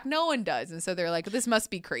to be back. No one does. And so they're like, this must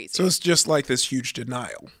be crazy. So it's just like this huge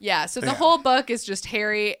denial. Yeah. So the whole book is just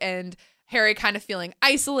Harry kind of feeling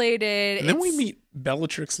isolated. And then we meet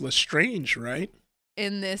Bellatrix Lestrange, right?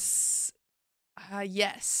 In this...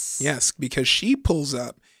 yes. Yes, because she pulls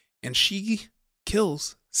up and she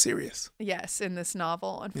kills Sirius. Yes, in this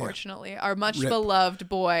novel, unfortunately. Yeah. Our much Rip. beloved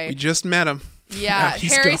boy. We just met him. Yeah,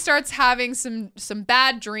 Harry starts having some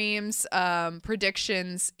bad dreams,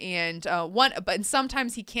 predictions, and but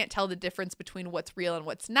sometimes he can't tell the difference between what's real and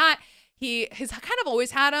what's not. He's kind of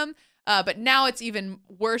always had them, but now it's even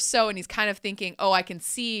worse so, and he's kind of thinking, oh, I can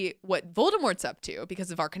see what Voldemort's up to because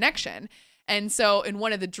of our connection. And so in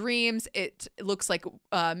one of the dreams, it looks like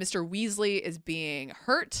Mr. Weasley is being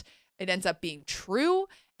hurt. It ends up being true.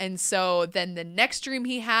 And so then the next dream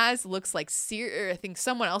he has looks like I think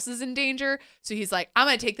someone else is in danger. So he's like, I'm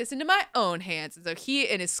going to take this into my own hands. And so he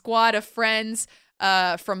and his squad of friends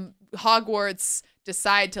from Hogwarts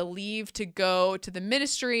decide to leave to go to the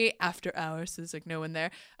Ministry after hours. So there's like no one there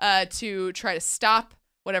to try to stop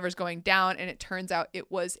whatever's going down. And it turns out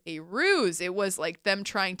it was a ruse. It was like them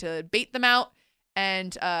trying to bait them out.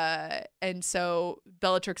 And so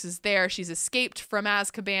Bellatrix is there. She's escaped from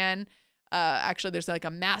Azkaban. Actually, there's like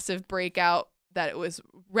a massive breakout that it was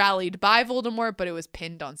rallied by Voldemort, but it was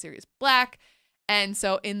pinned on Sirius Black. And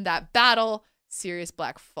so in that battle, Sirius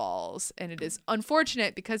Black falls. And it is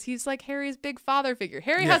unfortunate because he's like Harry's big father figure.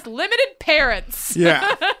 Harry has limited parents.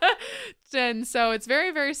 Yeah. And so it's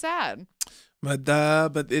very, very sad.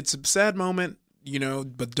 But it's a sad moment,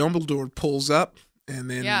 but Dumbledore pulls up and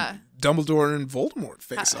then Dumbledore and Voldemort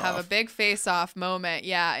face off. Have a big face-off moment,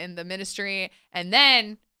 in the Ministry. And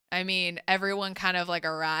then, everyone kind of like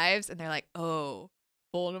arrives and they're like, oh,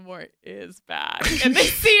 Voldemort is back. And they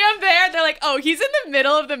see him there. They're like, oh, he's in the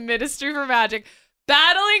middle of the Ministry for Magic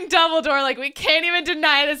battling Dumbledore. Like, we can't even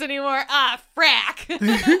deny this anymore. Ah,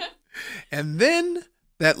 frack. And then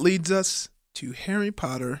that leads us to Harry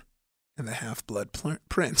Potter and the Half-Blood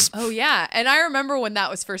Prince. Oh, yeah. And I remember when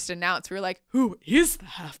that was first announced, we were like, who is the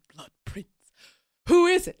Half-Blood Prince? Who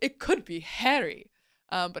is it? It could be Harry.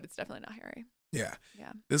 But it's definitely not Harry. Yeah.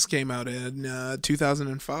 This came out in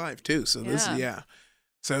 2005 too. So this,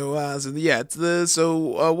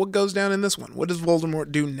 So what goes down in this one? What does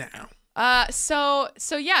Voldemort do now? So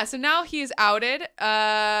now he's outed.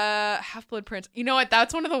 Half-Blood Prince. You know what?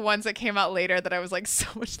 That's one of the ones that came out later that I was like so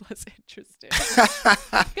much less interested.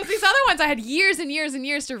 Because these other ones I had years and years and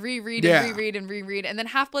years to reread and reread. And then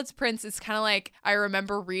Half-Blood Prince is kind of like, I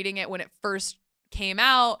remember reading it when it first came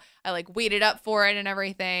out. I like waited up for it and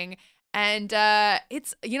everything. And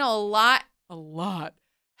it's, a lot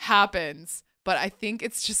happens But I think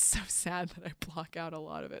it's just so sad that I block out a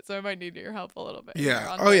lot of it. So I might need your help a little bit.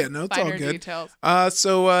 Yeah. Oh, yeah. No, it's all good. Details.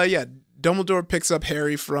 Dumbledore picks up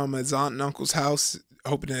Harry from his aunt and uncle's house,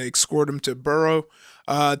 hoping to escort him to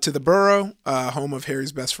the Burrow, home of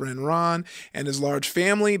Harry's best friend Ron and his large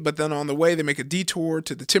family. But then on the way, they make a detour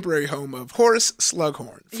to the temporary home of Horace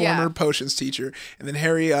Slughorn, former potions teacher. And then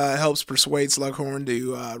Harry helps persuade Slughorn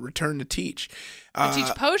to return to teach.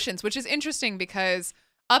 Teach potions, which is interesting because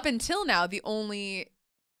up until now, the only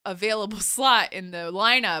available slot in the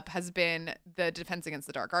lineup has been the Defense Against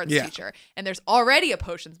the Dark Arts teacher. And there's already a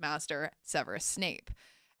potions master, Severus Snape.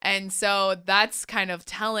 And so that's kind of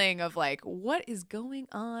telling of like what is going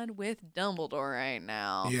on with Dumbledore right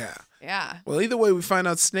now. Yeah. Yeah. Well, either way, we find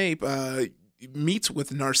out Snape meets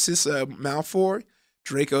with Narcissa Malfoy,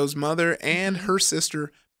 Draco's mother, and her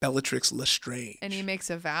sister, Bellatrix Lestrange. And he makes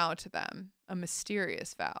a vow to them, a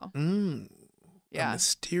mysterious vow. A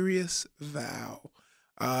mysterious vow.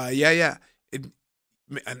 An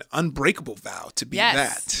unbreakable vow to be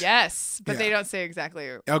that. Yes, but they don't say exactly.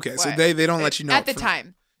 Okay, so they don't let you know at the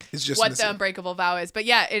time. It's just what the unbreakable vow is, but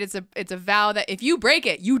yeah, it's a vow that if you break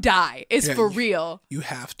it, you die. It's for real. You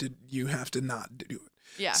have to not do it.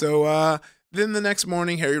 Yeah. So then the next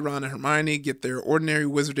morning, Harry, Ron, and Hermione get their ordinary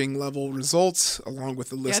wizarding level results along with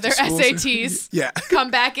the list of schools. Their SATs.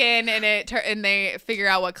 Come back in and they figure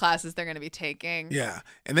out what classes they're going to be taking. Yeah,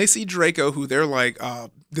 and they see Draco, who they're like,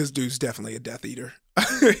 this dude's definitely a Death Eater.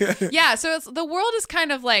 Yeah, so the world is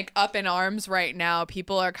kind of like up in arms right now.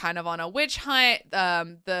 People are kind of on a witch hunt.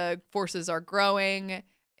 The forces are growing,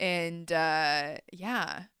 and they're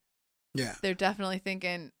definitely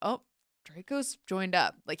thinking, oh, Draco's joined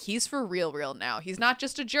up. Like, he's for real now. He's not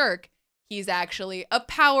just a jerk. He's actually a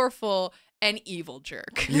powerful and evil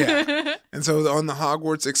jerk. Yeah. And so on the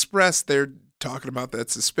Hogwarts Express, they're talking about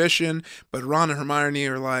that suspicion, but Ron and Hermione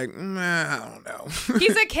are like, I don't know.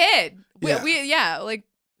 He's a kid. Yeah.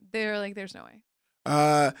 They're like, there's no way.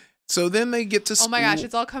 So then they get to school. Oh my gosh,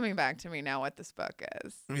 it's all coming back to me now what this book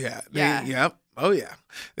is. Yeah. Yep. Oh yeah.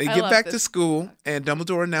 They get back to school and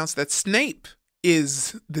Dumbledore announced that Snape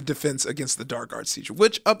is the Defense Against the Dark Arts teacher,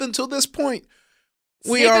 which up until this point,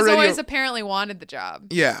 Snape has always apparently wanted the job.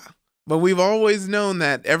 Yeah. But we've always known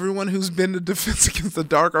that everyone who's been the Defense Against the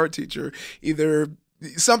Dark Art teacher, either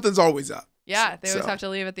something's always up. Yeah, they always have to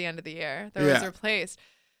leave at the end of the year. They're always replaced.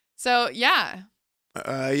 So, yeah.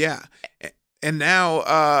 And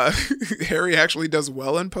now Harry actually does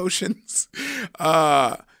well in potions.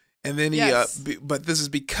 And then but this is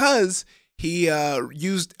because he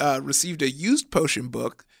received a used potion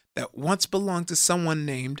book that once belonged to someone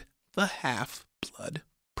named the Half-Blood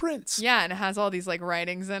Prince. Yeah, and it has all these like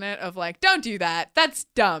writings in it of like, don't do that. That's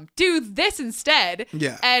dumb. Do this instead.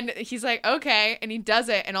 Yeah. And he's like, okay. And he does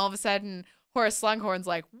it. And all of a sudden, Horace Slughorn's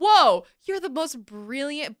like, whoa, you're the most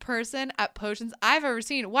brilliant person at potions I've ever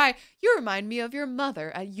seen. Why? You remind me of your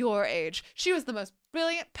mother at your age. She was the most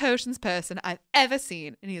brilliant potions person I've ever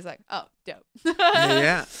seen. And he's like, oh, dope.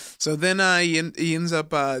 Yeah. So then he ends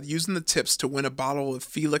up using the tips to win a bottle of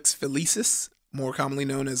Felix Felicis, more commonly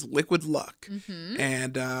known as Liquid Luck. Mm-hmm.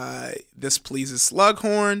 And this pleases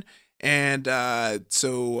Slughorn. And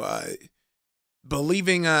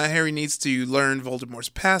believing Harry needs to learn Voldemort's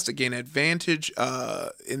past to gain advantage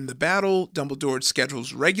in the battle, Dumbledore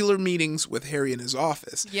schedules regular meetings with Harry in his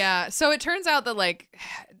office. Yeah, so it turns out that like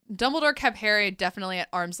Dumbledore kept Harry definitely at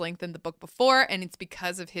arm's length in the book before, and it's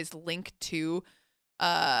because of his link to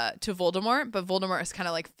Voldemort, but Voldemort has kind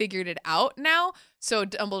of like figured it out now. So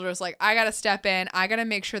Dumbledore's like, I gotta step in. I gotta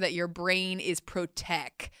make sure that your brain is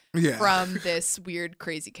protect from this weird,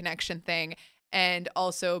 crazy connection thing. And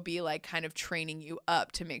also be like kind of training you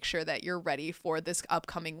up to make sure that you're ready for this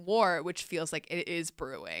upcoming war, which feels like it is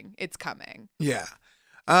brewing. It's coming. Yeah.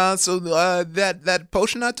 So that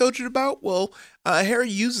potion I told you about, well, Harry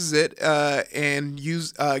uses it and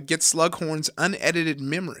gets Slughorn's unedited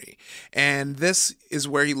memory. And this is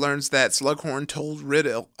where he learns that Slughorn told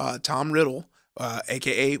Tom Riddle,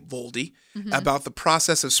 a.k.a. Voldy, about the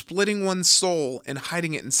process of splitting one's soul and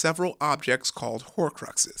hiding it in several objects called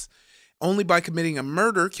Horcruxes. Only by committing a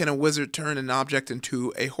murder can a wizard turn an object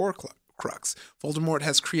into a Horcrux. Voldemort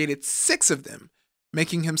has created 6 of them,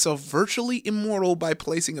 making himself virtually immortal by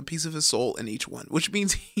placing a piece of his soul in each one, which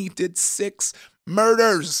means he did 6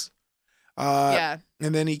 murders. And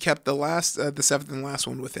then he kept the 7th and last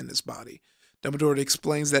one within his body. Dumbledore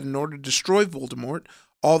explains that in order to destroy Voldemort,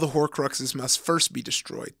 all the Horcruxes must first be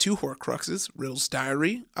destroyed. 2 Horcruxes, Riddle's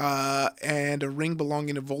diary, and a ring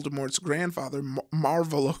belonging to Voldemort's grandfather,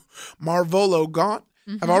 Marvolo Gaunt,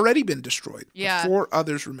 have already been destroyed. Yeah. But 4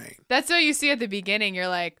 others remain. That's what you see at the beginning. You're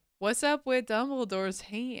like, what's up with Dumbledore's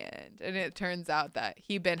hand? And it turns out that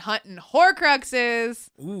he'd been hunting Horcruxes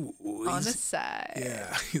on the side.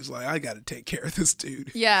 Yeah, he's like, I got to take care of this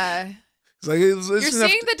dude. Yeah. It's like, You're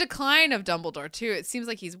seeing the decline of Dumbledore, too. It seems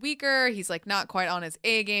like he's weaker. He's like not quite on his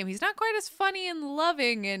A game. He's not quite as funny and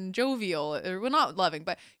loving and jovial. Well, not loving,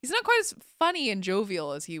 but he's not quite as funny and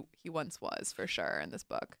jovial as he once was, for sure, in this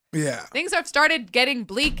book. Yeah. Things have started getting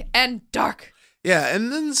bleak and dark. Yeah,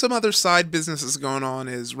 and then some other side businesses going on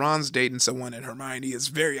is Ron's dating someone and Hermione is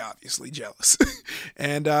very obviously jealous.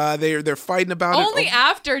 And they're fighting about it. Only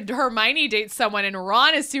after Hermione dates someone and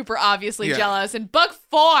Ron is super obviously jealous in book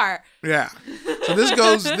 4. Yeah. So this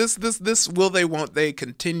goes, this will they, won't they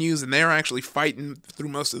continues, and they're actually fighting through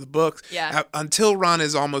most of the books until Ron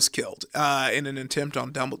is almost killed in an attempt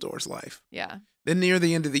on Dumbledore's life. Yeah. Then near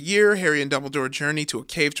the end of the year, Harry and Dumbledore journey to a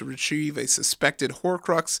cave to retrieve a suspected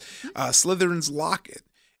Horcrux, Slytherin's locket.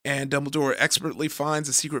 And Dumbledore expertly finds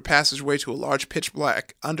a secret passageway to a large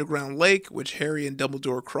pitch-black underground lake, which Harry and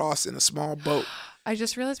Dumbledore cross in a small boat. I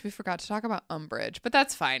just realized we forgot to talk about Umbridge, but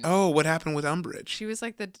that's fine. Oh, what happened with Umbridge? She was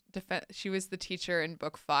like she was the teacher in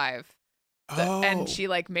book 5. And she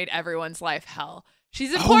like made everyone's life hell.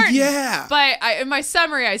 She's important. Oh, yeah. But in my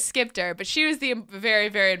summary, I skipped her, but she was the very,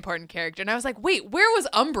 very important character. And I was like, wait, where was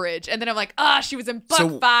Umbridge? And then I'm like, she was in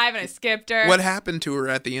book 5 and I skipped her. What happened to her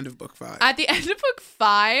at the end of book 5? At the end of book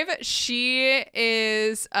 5, she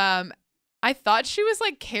is, I thought she was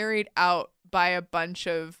like carried out by a bunch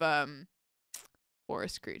of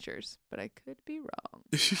forest creatures, but I could be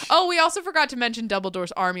wrong. We also forgot to mention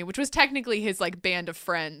Dumbledore's army, which was technically his like band of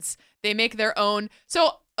friends. They make their own.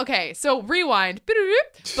 So rewind.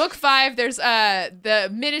 Book 5, there's the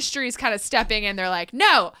ministry's kind of stepping in. They're like,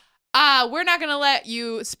 no, we're not going to let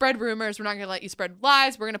you spread rumors. We're not going to let you spread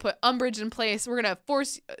lies. We're going to put Umbridge in place. We're going to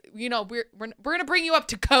force, we're going to bring you up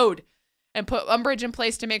to code and put Umbridge in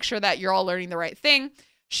place to make sure that you're all learning the right thing.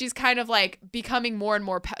 She's kind of like becoming more and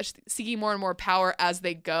more, seeking more and more power as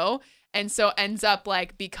they go. And so ends up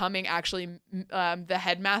like becoming actually the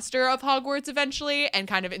headmaster of Hogwarts eventually and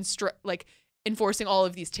kind of enforcing all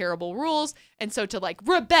of these terrible rules. And so to like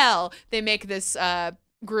rebel, they make this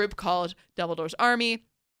group called Dumbledore's Army.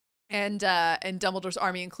 And Dumbledore's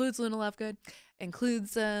Army includes Luna Lovegood,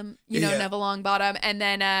 includes Neville Longbottom. And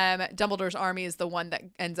then Dumbledore's Army is the one that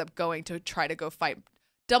ends up going to try to go fight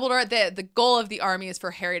Dumbledore. The goal of the army is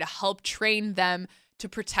for Harry to help train them to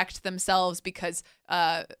protect themselves because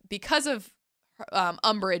of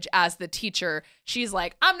Umbridge as the teacher. She's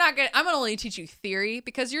like, I'm gonna only teach you theory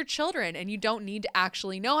because you're children and you don't need to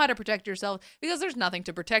actually know how to protect yourself because there's nothing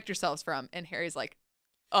to protect yourselves from. And Harry's like,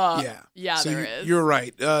 yeah, so there is. You're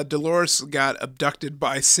right. Dolores got abducted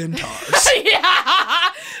by centaurs.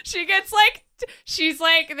 Yeah, she gets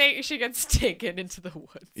she gets taken into the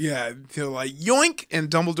woods. Yeah, they're like yoink, and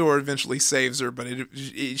Dumbledore eventually saves her, but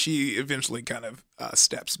she eventually kind of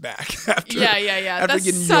steps back after. Yeah. After That's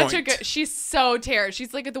getting such yoinked. a good. She's so terrible.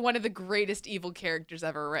 She's like one of the greatest evil characters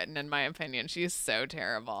ever written, in my opinion. She's so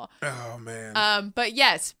terrible. Oh man. But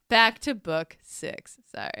yes, back to book 6.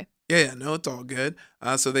 Sorry. Yeah, no, it's all good.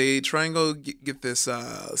 So they try and go get this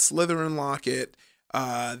Slytherin locket.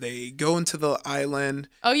 They go into the island.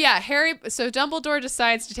 Oh, yeah. So Dumbledore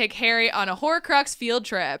decides to take Harry on a Horcrux field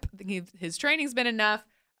trip. His training's been enough.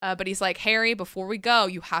 But he's like, Harry, before we go,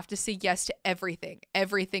 you have to say yes to everything.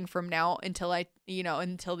 Everything from now until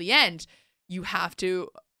until the end. You have to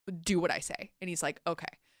do what I say. And he's like, okay.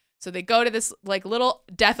 So they go to this like little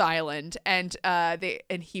death island and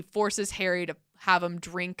he forces Harry to have him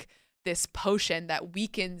drink this potion that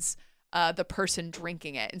weakens the person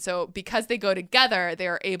drinking it. And so because they go together, they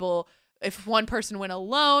are able, if one person went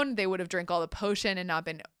alone, they would have drank all the potion and not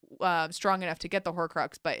been strong enough to get the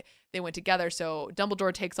Horcrux, but they went together. So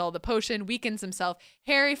Dumbledore takes all the potion, weakens himself.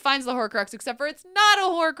 Harry finds the Horcrux, except for it's not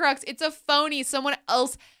a Horcrux. It's a phony. Someone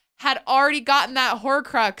else had already gotten that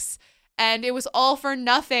Horcrux and it was all for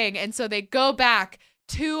nothing. And so they go back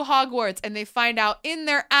to Hogwarts and they find out in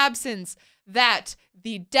their absence that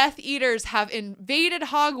the Death Eaters have invaded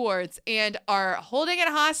Hogwarts and are holding it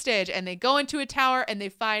hostage. And they go into a tower and they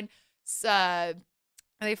find Draco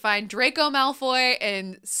Malfoy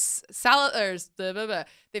and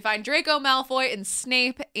They find Draco Malfoy and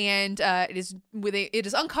Snape, and it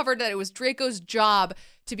is uncovered that it was Draco's job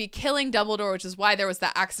to be killing Dumbledore, which is why there was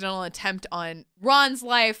that accidental attempt on Ron's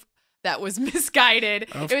life that was misguided.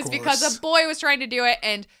 It was because a boy was trying to do it,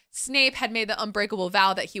 and Snape had made the unbreakable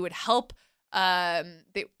vow that he would help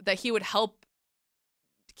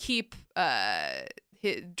keep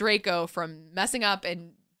Draco from messing up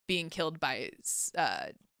and being killed by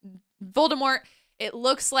Voldemort. It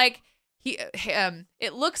looks like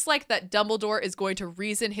it looks like that Dumbledore is going to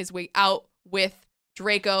reason his way out with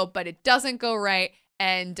Draco, but it doesn't go right.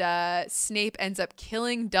 And Snape ends up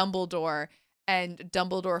killing Dumbledore, and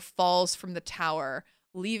Dumbledore falls from the tower,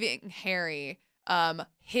 leaving Harry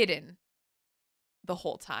hidden the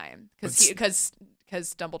whole time because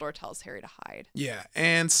Dumbledore tells Harry to hide. Yeah,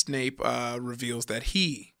 and Snape reveals that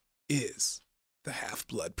he is the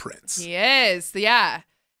Half-Blood Prince. He is, yeah.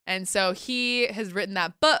 And so he has written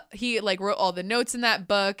that book. He wrote all the notes in that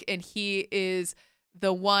book, and he is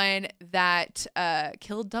the one that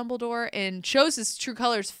killed Dumbledore and shows his true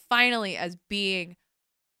colors finally as being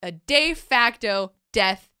a de facto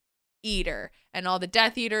Death Eater. And all the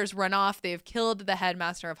Death Eaters run off. They've killed the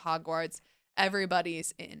headmaster of Hogwarts.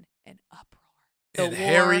 Everybody's in an uproar.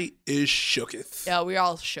 Harry is shooketh. Yeah, we're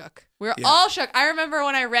all shook. All shook. I remember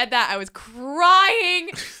when I read that, I was crying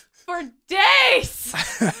for days.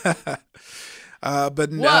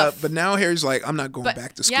 But now Harry's like, I'm not going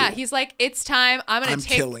back to school. Yeah, he's like, it's time. I'm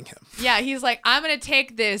killing him. Yeah, he's like, I'm gonna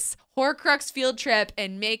take this Horcrux field trip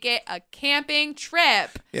and make it a camping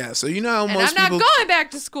trip. Yeah, so you know how most people, I'm not going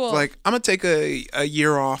back to school. Like, I'm gonna take a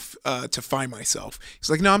year off to find myself. He's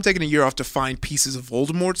like, no, I'm taking a year off to find pieces of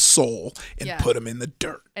Voldemort's soul and put them in the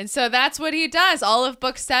dirt. And so that's what he does. All of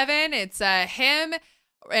book 7, it's him.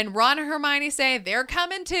 And Ron and Hermione say they're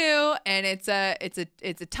coming too, and it's a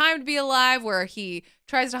time to be alive where he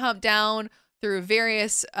tries to hunt down through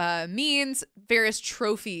various means, various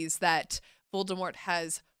trophies that Voldemort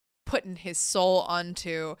has put in his soul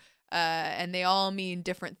onto, and they all mean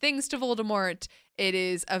different things to Voldemort. It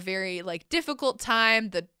is a very difficult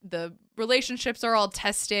time. The relationships are all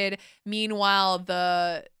tested. Meanwhile,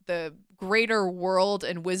 the greater world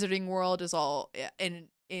and wizarding world is all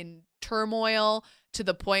in turmoil, to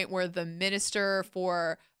the point where the minister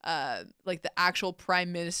for the actual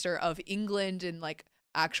prime minister of England and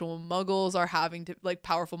actual muggles are having to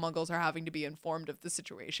powerful muggles are having to be informed of the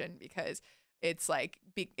situation, because it's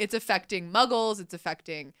it's affecting muggles, it's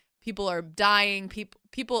affecting people are dying,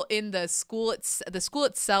 people in the school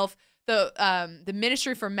itself. The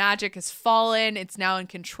Ministry for Magic has fallen. It's now in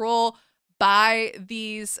control by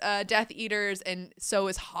these Death Eaters, and so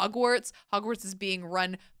is Hogwarts. Hogwarts is being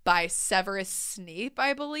run by Severus Snape,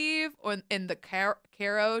 I believe, in the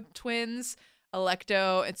Caro twins,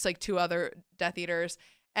 Electo. It's 2 other Death Eaters,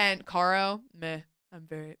 and Caro.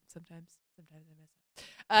 Sometimes I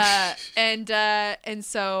miss it. And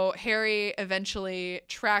so Harry eventually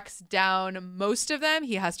tracks down most of them.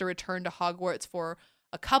 He has to return to Hogwarts for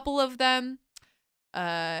a couple of them.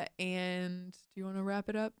 And do you want to wrap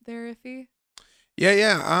it up there, Iffy?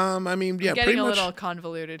 Yeah. I mean, yeah, I'm getting pretty a much. little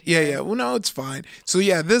convoluted here. Yeah. Well, no, it's fine. So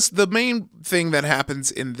yeah, the main thing that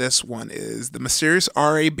happens in this one is the mysterious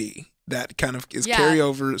RAB that kind of is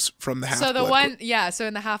carryovers from the Half-Blood. So the one, so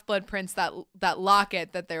in the Half-Blood Prince, that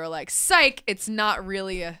locket that they were like, psych, it's not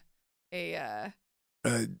really a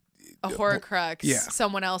Horcrux. Yeah.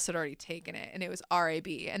 Someone else had already taken it, and it was RAB,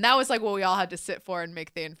 and that was what we all had to sit for and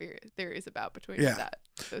make theories about between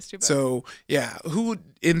those two books. So yeah, who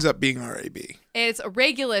ends up being RAB? It's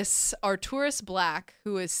Regulus Arturus Black,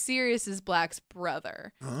 who is Sirius Black's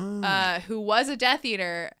brother, who was a Death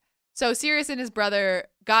Eater. So Sirius and his brother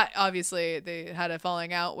obviously they had a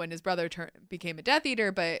falling out when his brother became a Death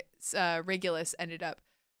Eater, but Regulus ended up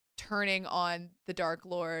turning on the Dark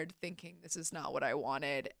Lord, thinking this is not what I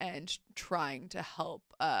wanted, and trying to help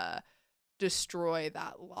destroy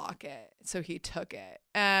that locket. So he took it.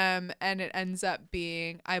 And it ends up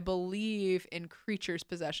being, I believe, in Creature's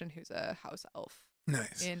possession, who's a house elf.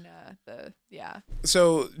 Nice.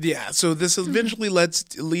 So this eventually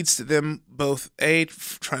leads to them both A,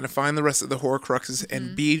 trying to find the rest of the Horcruxes,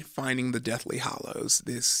 and B, finding the Deathly Hallows.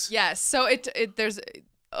 So there's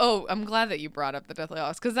I'm glad that you brought up the Deathly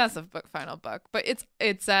Hallows, because that's the final book. But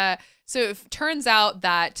so it turns out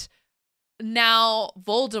that now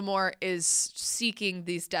Voldemort is seeking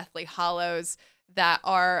these Deathly Hallows that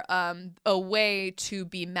are a way to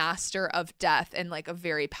be master of death and a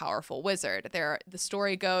very powerful wizard. The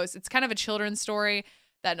story goes, it's kind of a children's story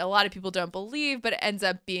that a lot of people don't believe, but it ends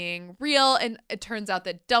up being real. And it turns out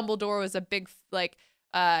that Dumbledore was a big,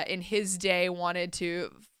 in his day, wanted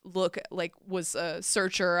to was a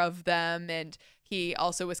searcher of them, and he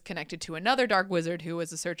also was connected to another dark wizard who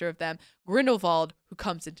was a searcher of them, Grindelwald, who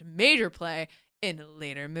comes into major play in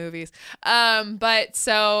later movies. But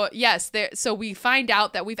so yes, so we find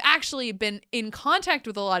out that we've actually been in contact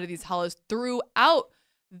with a lot of these Hallows throughout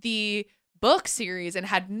the book series and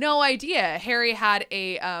had no idea. Harry had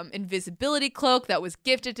a invisibility cloak that was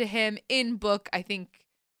gifted to him in book, I think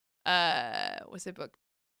was it book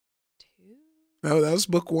No, that was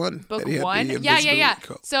book one. Book one? Yeah.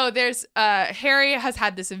 Cloak. So there's Harry has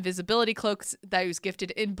had this invisibility cloak that he was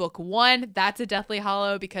gifted in book one. That's a Deathly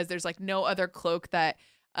Hallow because there's like no other cloak that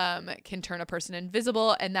can turn a person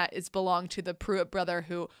invisible, and that is belonged to the Pruitt brother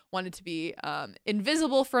who wanted to be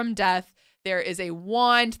invisible from death. There is a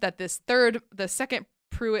wand that the second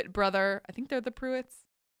Pruitt brother, I think they're the Pruitts.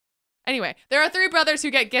 Anyway, there are 3 brothers who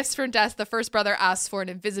get gifts from death. The first brother asks for an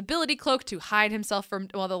invisibility cloak to hide himself from,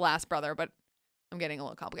 well, the last brother, but I'm getting a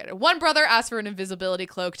little complicated. One brother asks for an invisibility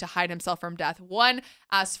cloak to hide himself from death. One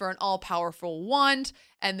asks for an all-powerful wand.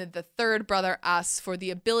 And then the third brother asks for the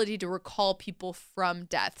ability to recall people from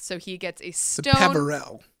death. So he gets a stone. The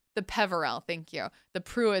Peverell. The Peverell, thank you. The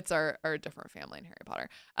Pruitts are a different family in Harry Potter.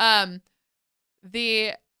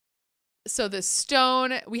 So the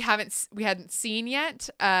stone we hadn't seen yet,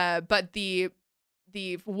 but the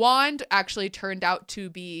wand actually turned out to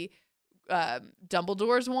be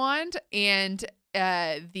Dumbledore's wand, and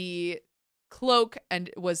the cloak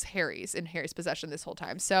was Harry's in Harry's possession this whole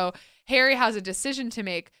time. So Harry has a decision to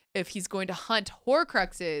make if he's going to hunt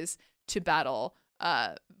Horcruxes to battle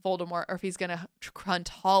Voldemort, or if he's going to hunt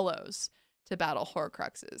Hollows to battle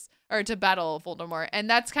Horcruxes, or to battle Voldemort. And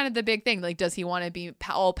that's kind of the big thing. Like, does he want to be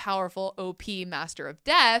all-powerful OP Master of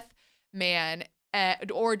Death man,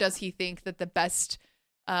 or does he think that the best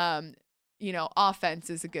offense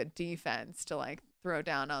is a good defense to like throw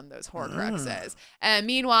down on those Horcruxes? And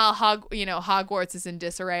meanwhile, Hogwarts is in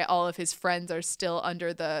disarray. All of his friends are still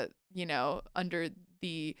under the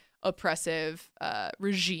oppressive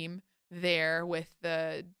regime there with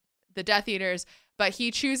the Death Eaters. But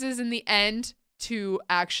he chooses in the end to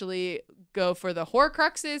actually go for the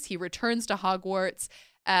Horcruxes. He returns to Hogwarts,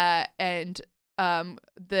 and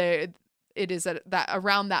it is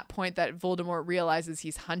around that point that Voldemort realizes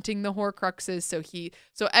he's hunting the Horcruxes.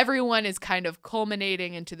 So everyone is kind of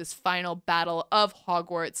culminating into this final battle of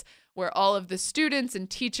Hogwarts, where all of the students and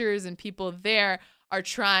teachers and people there are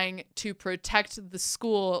trying to protect the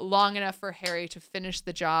school long enough for Harry to finish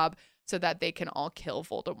the job, so that they can all kill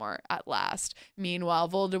Voldemort at last. Meanwhile,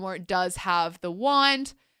 Voldemort does have the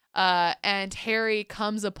wand, and Harry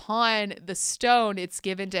comes upon the stone. It's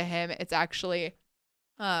given to him. It's actually,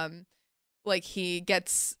 he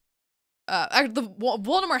gets,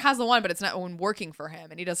 Voldemort has the wand, but it's not one working for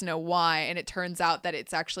him, and he doesn't know why. And it turns out that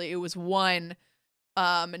it was won,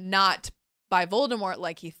 not by Voldemort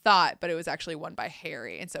like he thought, but it was actually won by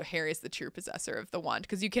Harry. And so Harry's the true possessor of the wand,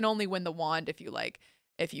 because you can only win the wand if you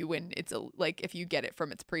if you get it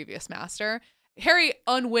from its previous master. Harry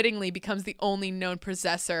unwittingly becomes the only known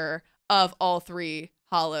possessor of all 3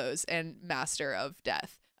 Hallows and Master of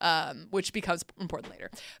Death, which becomes important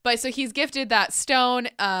later. But so he's gifted that stone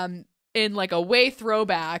in like a way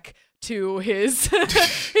throwback to his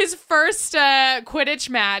his first Quidditch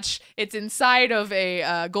match. It's inside of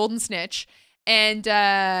a golden snitch, and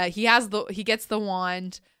he gets the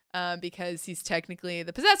wand because he's technically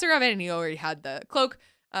the possessor of it, and he already had the cloak.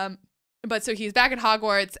 But so he's back at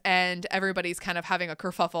Hogwarts, and everybody's kind of having a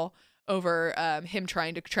kerfuffle over him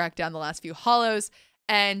trying to track down the last few Hallows.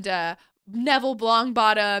 And Neville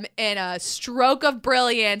Longbottom, in a stroke of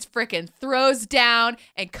brilliance, freaking throws down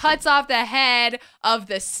and cuts off the head of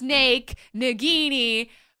the snake, Nagini,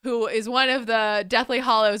 who is one of the Deathly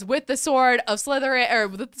Hallows, with the sword of Slytherin, or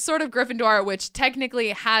with the sword of Gryffindor, which technically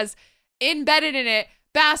has embedded in it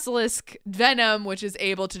basilisk venom, which is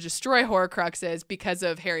able to destroy Horcruxes because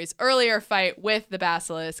of Harry's earlier fight with the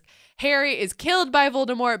basilisk. Harry is killed by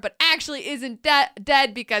Voldemort, but actually isn't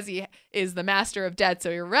dead because he is the Master of Death,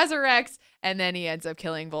 so he resurrects, and then he ends up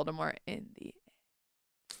killing Voldemort in the end.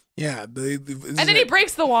 Yeah. And then he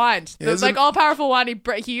breaks the wand. The all-powerful wand,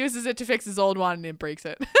 he uses it to fix his old wand, and it breaks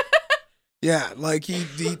it. Yeah, like he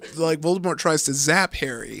Voldemort tries to zap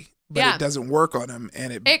Harry, but it doesn't work on him,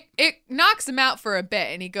 and it knocks him out for a bit,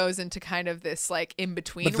 and he goes into kind of this like in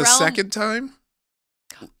between realm. The second time.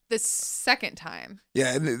 The second time.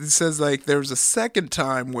 Yeah, and it says like there's a second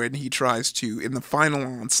time when he tries to, in the final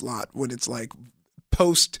onslaught, when it's like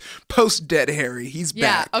post dead Harry, he's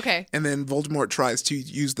back. Yeah, okay. And then Voldemort tries to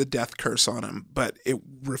use the death curse on him, but it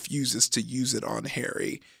refuses to use it on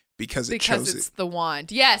Harry. Because it's the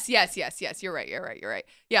wand. Yes. You're right.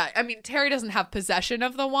 Yeah, I mean, Harry doesn't have possession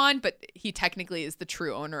of the wand, but he technically is the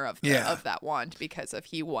true owner of that wand because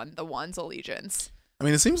he won the wand's allegiance. I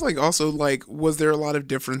mean, it seems like also like, was there a lot of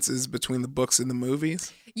differences between the books and the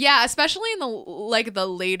movies? Yeah, especially in the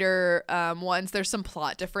later ones, there's some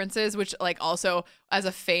plot differences, which like also as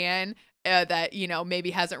a fan that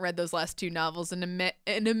maybe hasn't read those last 2 novels in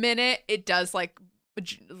a minute, it does like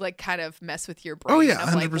kind of mess with your brain. Oh yeah,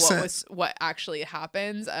 100%. What actually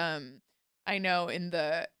happens. I know in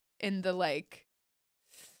the like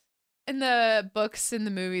in the books and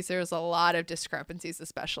the movies, there's a lot of discrepancies,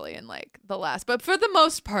 especially in like the last. But for the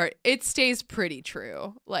most part, it stays pretty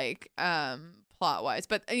true, like plot wise.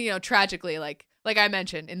 But tragically, like I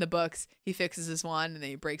mentioned, in the books, he fixes his one and then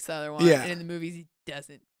he breaks the other one. Yeah. And in the movies, he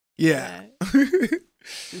doesn't. Yeah.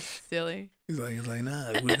 It's silly. He's like,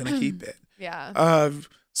 nah, we're gonna keep it. Yeah.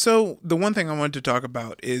 So the one thing I wanted to talk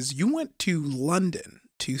about is you went to London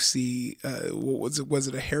to see what was it? Was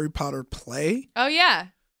it a Harry Potter play? Oh yeah.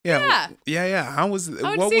 Yeah. How was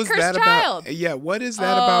what was that about? Yeah, what is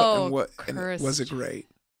that about and was it great?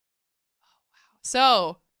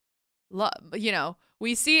 So,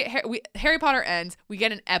 we see Harry Potter ends, we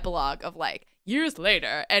get an epilogue of like years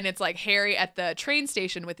later, and it's like Harry at the train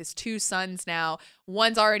station with his two sons now.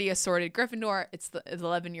 One's already assorted Gryffindor. It's the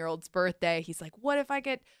 11-year-old's birthday. He's like, what if I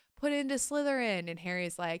get put into Slytherin? And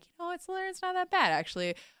Harry's like, Slytherin's not that bad,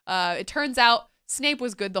 actually. It turns out Snape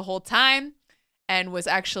was good the whole time and was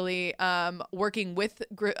actually working with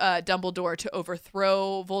Dumbledore to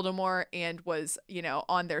overthrow Voldemort, and was,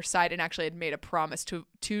 on their side, and actually had made a promise to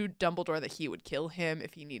Dumbledore that he would kill him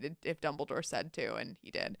if Dumbledore said to, and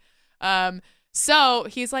he did. So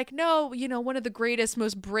he's like, no, one of the greatest,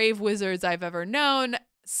 most brave wizards I've ever known,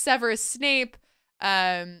 Severus Snape,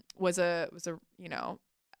 was a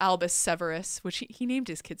Albus Severus, which he named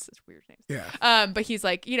his kids such weird names. Yeah. But he's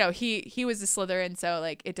like, he was a Slytherin, so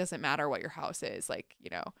like it doesn't matter what your house is, like,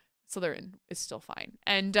 Slytherin is still fine.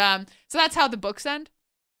 And so that's how the books end.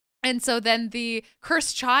 And so then the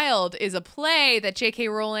Cursed Child is a play that J.K.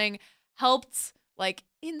 Rowling helped like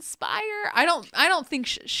inspire. I don't think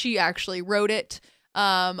she actually wrote it.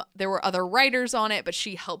 There were other writers on it, but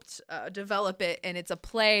she helped develop it, and it's a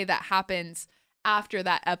play that happens after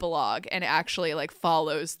that epilogue, and it actually like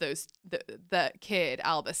follows the kid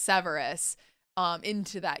Albus Severus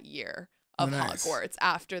into that year of Hogwarts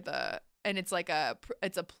after and it's like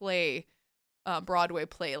it's a play, Broadway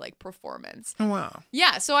play like performance. Oh wow.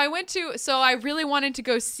 Yeah, so I really wanted to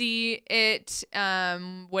go see it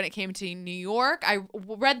when it came to New York. I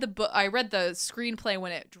read the screenplay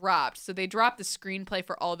when it dropped. So they dropped the screenplay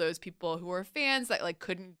for all those people who were fans that like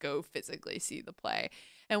couldn't go physically see the play.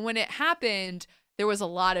 And when it happened, there was a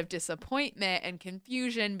lot of disappointment and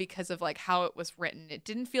confusion because of like how it was written. It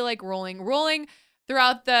didn't feel like Rowling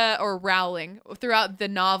throughout the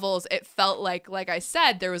novels. It felt like I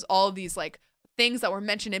said, there was all these like things that were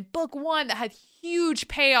mentioned in book 1 that had huge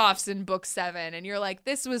payoffs in book 7. And you're like,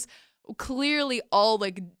 this was clearly all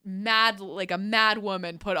like a mad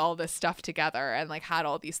woman put all this stuff together and like had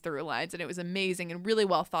all these through lines. And it was amazing and really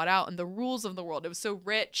well thought out. And the rules of the world, it was so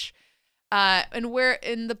rich. And where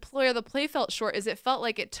in the play felt short is it felt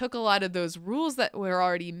like it took a lot of those rules that were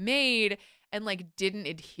already made and like didn't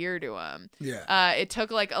adhere to them. Yeah. It took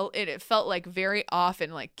like it felt like very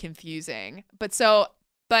often like confusing. So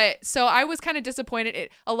I was kind of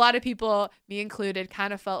disappointed. A lot of people, me included,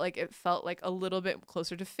 kind of felt like a little bit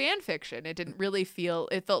closer to fan fiction. It didn't really feel.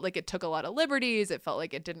 It felt like it took a lot of liberties. It felt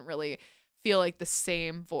like it didn't really feel like the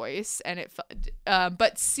same voice, and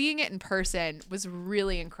but seeing it in person was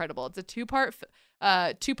really incredible. It's a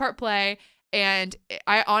two-part play, and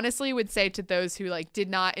I honestly would say to those who like did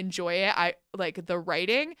not enjoy it, I like the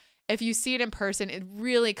writing. If you see it in person, it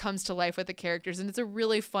really comes to life with the characters, and it's a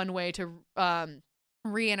really fun way to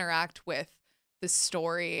re-interact with the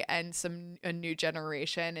story and a new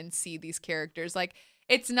generation and see these characters. Like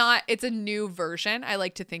it's a new version. I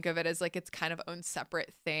like to think of it as like it's kind of own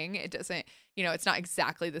separate thing. It doesn't, it's not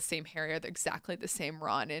exactly the same Harry or exactly the same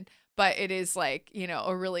Ron, but it is like,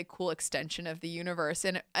 a really cool extension of the universe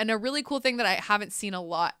and a really cool thing that I haven't seen a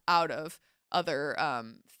lot out of other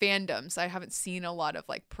fandoms. I haven't seen a lot of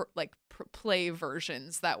play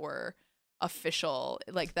versions that were official,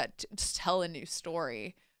 like that just tell a new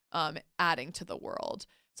story, adding to the world.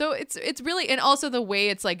 So it's really, and also the way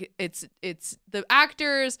it's like it's the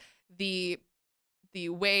actors, the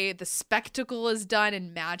way the spectacle is done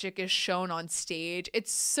and magic is shown on stage.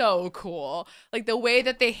 It's so cool. Like the way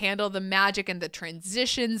that they handle the magic and the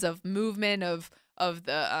transitions of movement of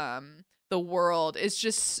the world is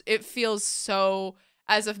just, it feels so,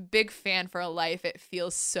 as a big fan for life, it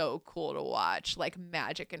feels so cool to watch like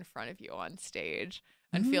magic in front of you on stage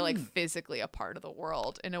and feel like physically a part of the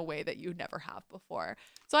world in a way that you never have before.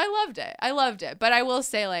 So I loved it. But I will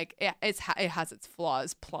say like it has its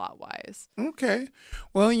flaws plot wise. Okay.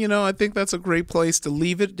 Well, I think that's a great place to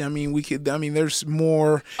leave it. I mean, there's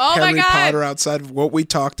more Harry Potter outside of what we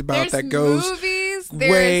talked about. There's that goes movies,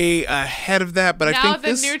 way ahead of that. But now I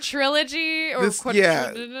think the new trilogy or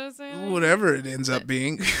whatever it ends up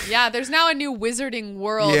being. Yeah, there's now a new Wizarding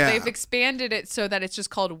World. Yeah. They've expanded it so that it's just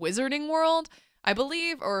called Wizarding World. I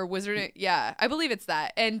believe, or Wizard. Yeah, I believe it's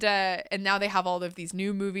that. And now they have all of these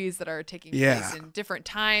new movies that are taking place in different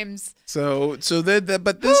times.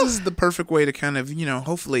 But this is the perfect way to kind of,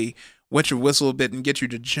 hopefully wet your whistle a bit and get you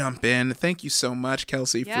to jump in. Thank you so much,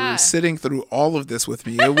 Kelsey, for sitting through all of this with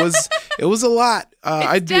me. It was a lot.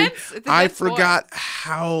 I forgot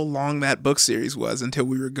how long that book series was until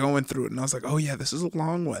we were going through it, and I was like, oh yeah, this is a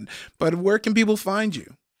long one. But where can people find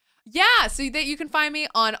you? Yeah, so that you can find me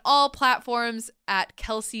on all platforms at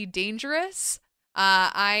Kelsey Dangerous.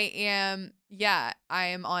 I am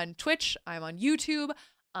on Twitch, I'm on YouTube,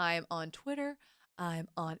 I'm on Twitter, I'm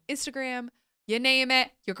on Instagram. You name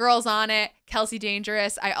it, your girl's on it. Kelsey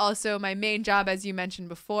Dangerous. My main job, as you mentioned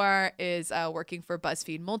before, is working for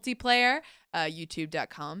BuzzFeed Multiplayer,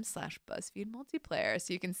 youtube.com/BuzzFeed Multiplayer.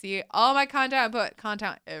 So you can see all my content. I put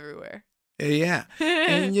content everywhere. Yeah.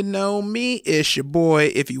 And you know me, it's your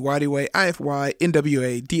boy, IfyWadiwe,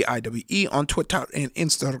 IFYNWADIWE on Twitter and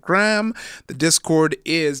Instagram. The Discord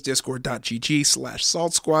is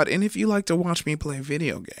discord.gg/Salt Squad. And if you like to watch me play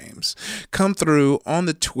video games, come through on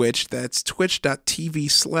the Twitch. That's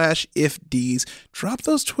twitch.tv/ifdees. Drop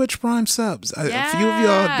those Twitch Prime subs. A few of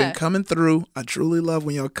y'all have been coming through. I truly love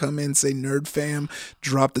when y'all come in, say Nerd Fam,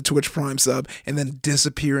 drop the Twitch Prime sub, and then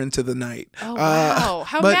disappear into the night. Oh, wow.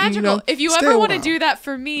 How magical. If you ever want to do that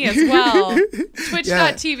for me as well,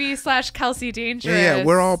 twitch.tv/Kelsey Dangerous. Yeah,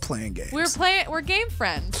 we're all playing games. We're game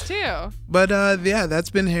friends too. But that's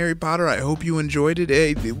been Harry Potter. I hope you enjoyed it.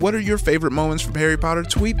 Hey, what are your favorite moments from Harry Potter?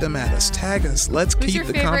 Tweet them at us, tag us. Let's keep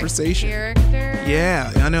the conversation. Character?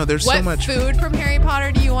 Yeah, I know there's so much. What food from Harry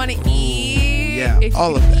Potter do you want to eat? Yeah,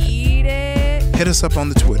 all of that. Eat it. Hit us up on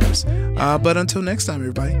the Twitters. But until next time,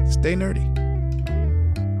 everybody, stay nerdy.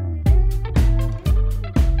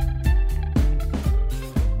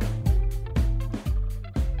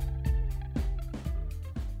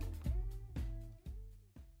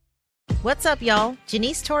 What's up, y'all?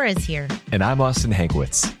 Janice Torres here. And I'm Austin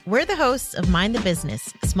Hankwitz. We're the hosts of Mind the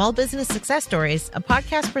Business, Small Business Success Stories, a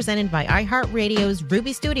podcast presented by iHeartRadio's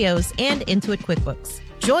Ruby Studios and Intuit QuickBooks.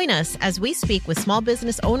 Join us as we speak with small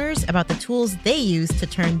business owners about the tools they use to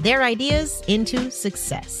turn their ideas into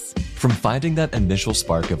success. From finding that initial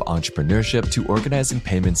spark of entrepreneurship to organizing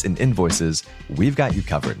payments and invoices, we've got you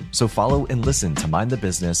covered. So follow and listen to Mind the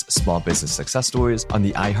Business, Small Business Success Stories on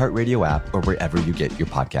the iHeartRadio app or wherever you get your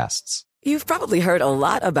podcasts. You've probably heard a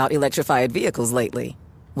lot about electrified vehicles lately.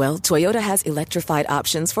 Well, Toyota has electrified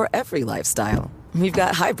options for every lifestyle. We've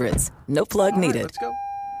got hybrids, no plug needed. Let's go.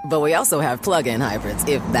 But we also have plug-in hybrids,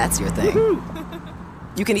 if that's your thing.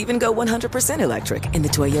 You can even go 100% electric in the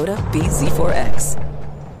Toyota BZ4X.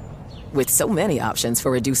 With so many options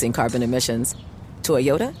for reducing carbon emissions,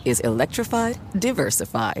 Toyota is electrified,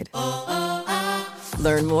 diversified.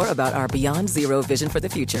 Learn more about our Beyond Zero vision for the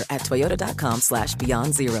future at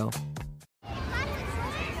toyota.com/Beyond Zero.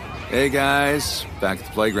 Hey guys, back at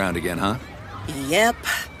the playground again, huh? Yep.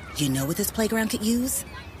 You know what this playground could use?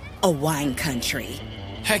 A wine country.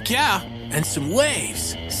 Heck yeah, and some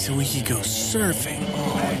waves so we could go surfing.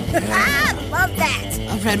 Oh, yeah. Love that.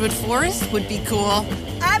 A redwood forest would be cool.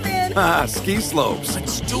 I'm in. Ski slopes.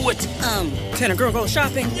 Let's do it. Can a girl go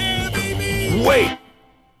shopping? Yeah, baby. Wait.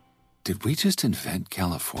 Did we just invent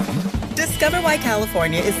California? Discover why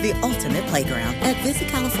California is the ultimate playground at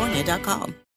visitcalifornia.com.